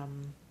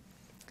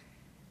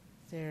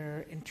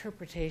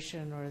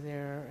interpretation or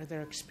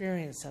their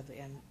experience of the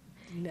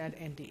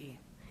NDE.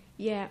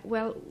 Yeah,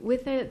 well,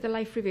 with the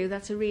life review,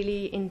 that's a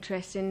really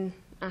interesting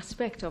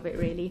aspect of it,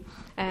 really.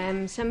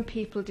 Some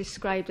people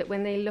describe that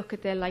when they look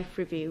at their life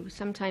review,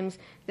 sometimes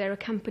they're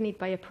accompanied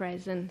by a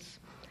presence.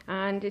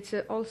 And it's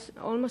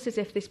almost as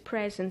if this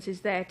presence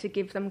is there to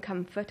give them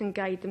comfort and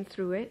guide them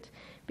through it,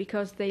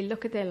 because they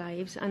look at their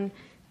lives and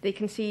they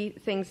can see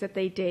things that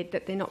they did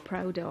that they're not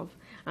proud of,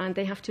 and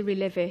they have to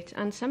relive it.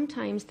 And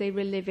sometimes they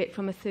relive it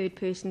from a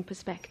third-person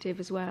perspective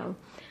as well.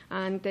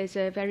 And there's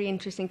a very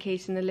interesting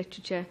case in the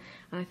literature,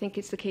 and I think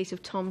it's the case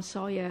of Tom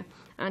Sawyer,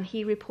 and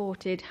he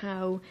reported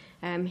how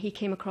he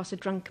came across a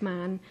drunk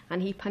man,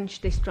 and he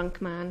punched this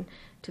drunk man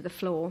to the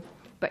floor.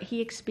 But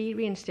he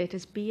experienced it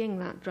as being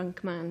that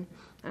drunk man.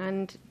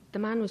 And the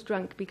man was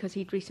drunk because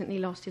he'd recently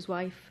lost his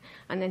wife,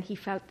 and then he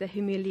felt the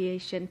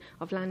humiliation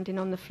of landing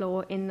on the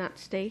floor in that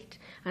state.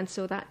 And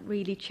so that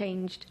really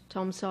changed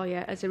Tom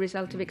Sawyer as a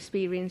result of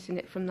experiencing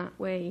it from that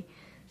way.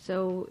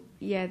 So,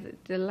 yeah,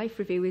 the life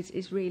review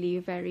is really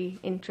a very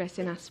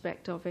interesting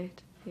aspect of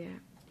it. Yeah.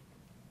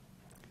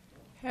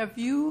 Have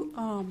you,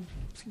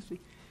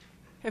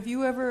 have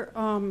you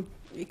ever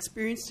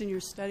experienced in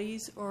your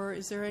studies, or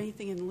is there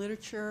anything in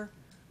literature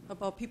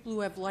about people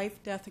who have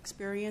life-death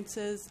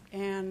experiences,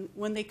 and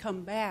when they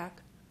come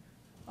back,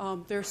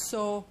 they're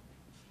so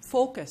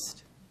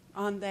focused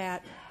on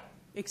that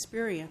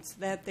experience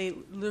that they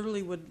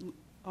literally would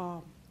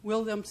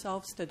will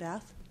themselves to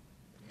death?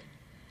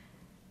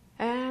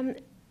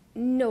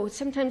 No,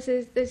 sometimes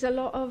there's a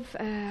lot of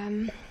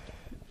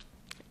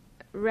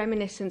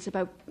reminiscence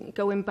about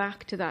going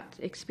back to that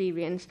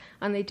experience,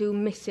 and they do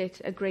miss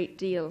it a great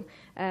deal.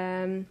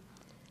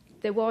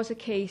 There was a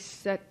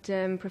case that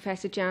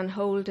Professor Jan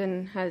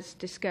Holden has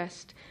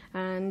discussed,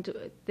 and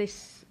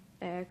this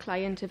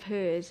client of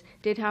hers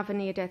did have a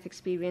near-death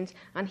experience,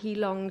 and he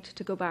longed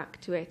to go back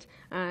to it.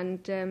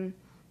 And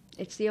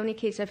it's the only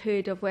case I've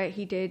heard of where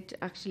he did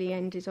actually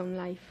end his own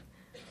life.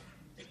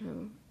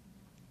 So.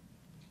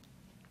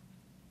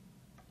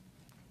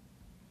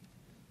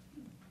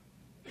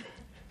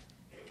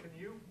 Can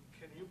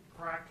you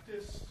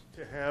practice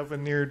to have a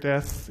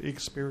near-death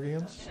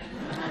experience?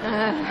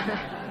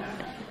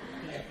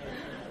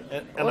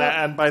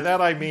 And by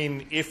that I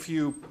mean, if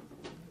you,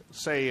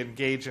 say,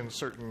 engage in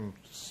certain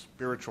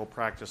spiritual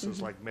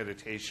practices like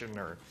meditation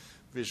or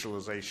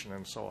visualization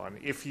and so on,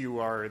 if you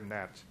are in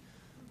that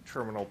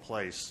terminal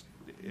place,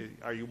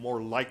 are you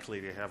more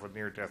likely to have a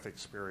near-death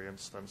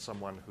experience than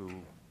someone who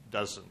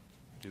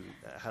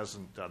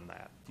hasn't done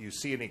that? Do you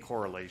see any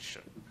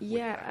correlation?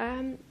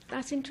 Yeah,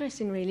 that's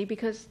interesting, really,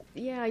 because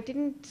I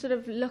didn't sort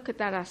of look at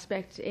that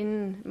aspect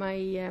in my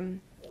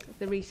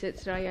the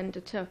research that I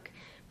undertook.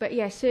 But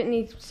yeah,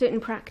 certainly certain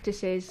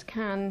practices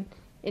can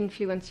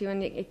influence you,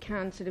 and it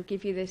can sort of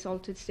give you this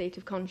altered state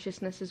of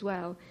consciousness as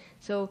well.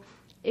 So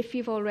if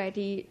you're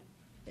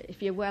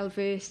well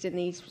versed in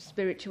these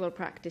spiritual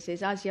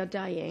practices, as you're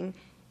dying,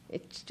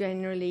 it's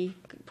generally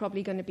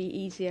probably going to be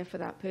easier for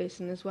that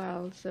person as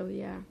well. So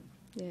yeah,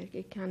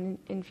 it can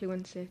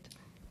influence it.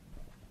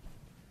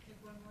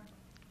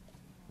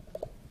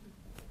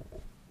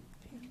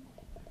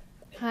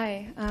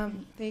 Hi,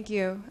 thank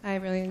you. I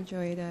really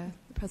enjoyed the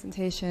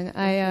presentation.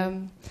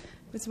 I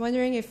was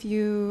wondering if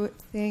you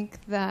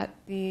think that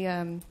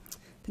the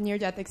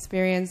near-death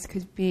experience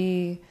could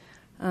be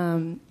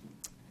either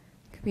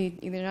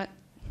not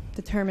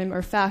determined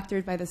or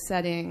factored by the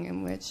setting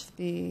in which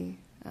the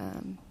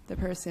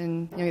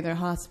person, either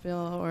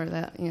hospital or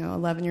the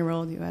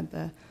 11-year-old who had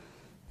the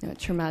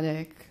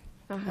traumatic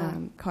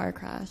car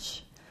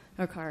crash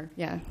or car,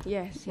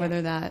 yes,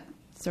 whether that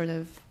sort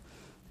of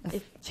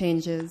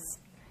changes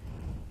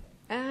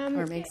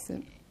or makes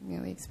it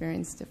the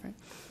experience different.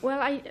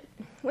 Well,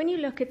 when you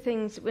look at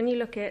things,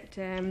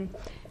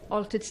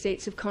 altered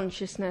states of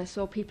consciousness,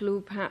 or people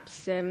who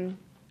perhaps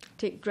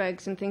take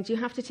drugs and things, you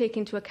have to take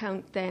into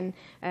account then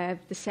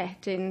the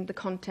setting, the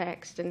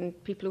context,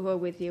 and people who are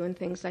with you and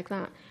things like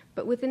that.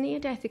 But with the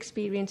near-death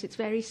experience, it's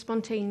very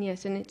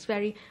spontaneous and it's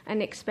very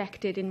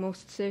unexpected in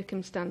most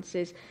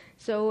circumstances.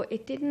 So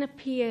it didn't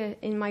appear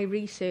in my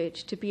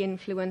research to be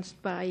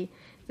influenced by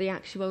the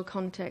actual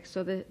context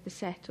or the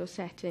set or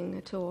setting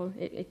at all.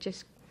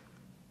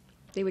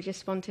 They were just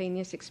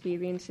spontaneous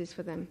experiences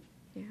for them.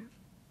 Yeah.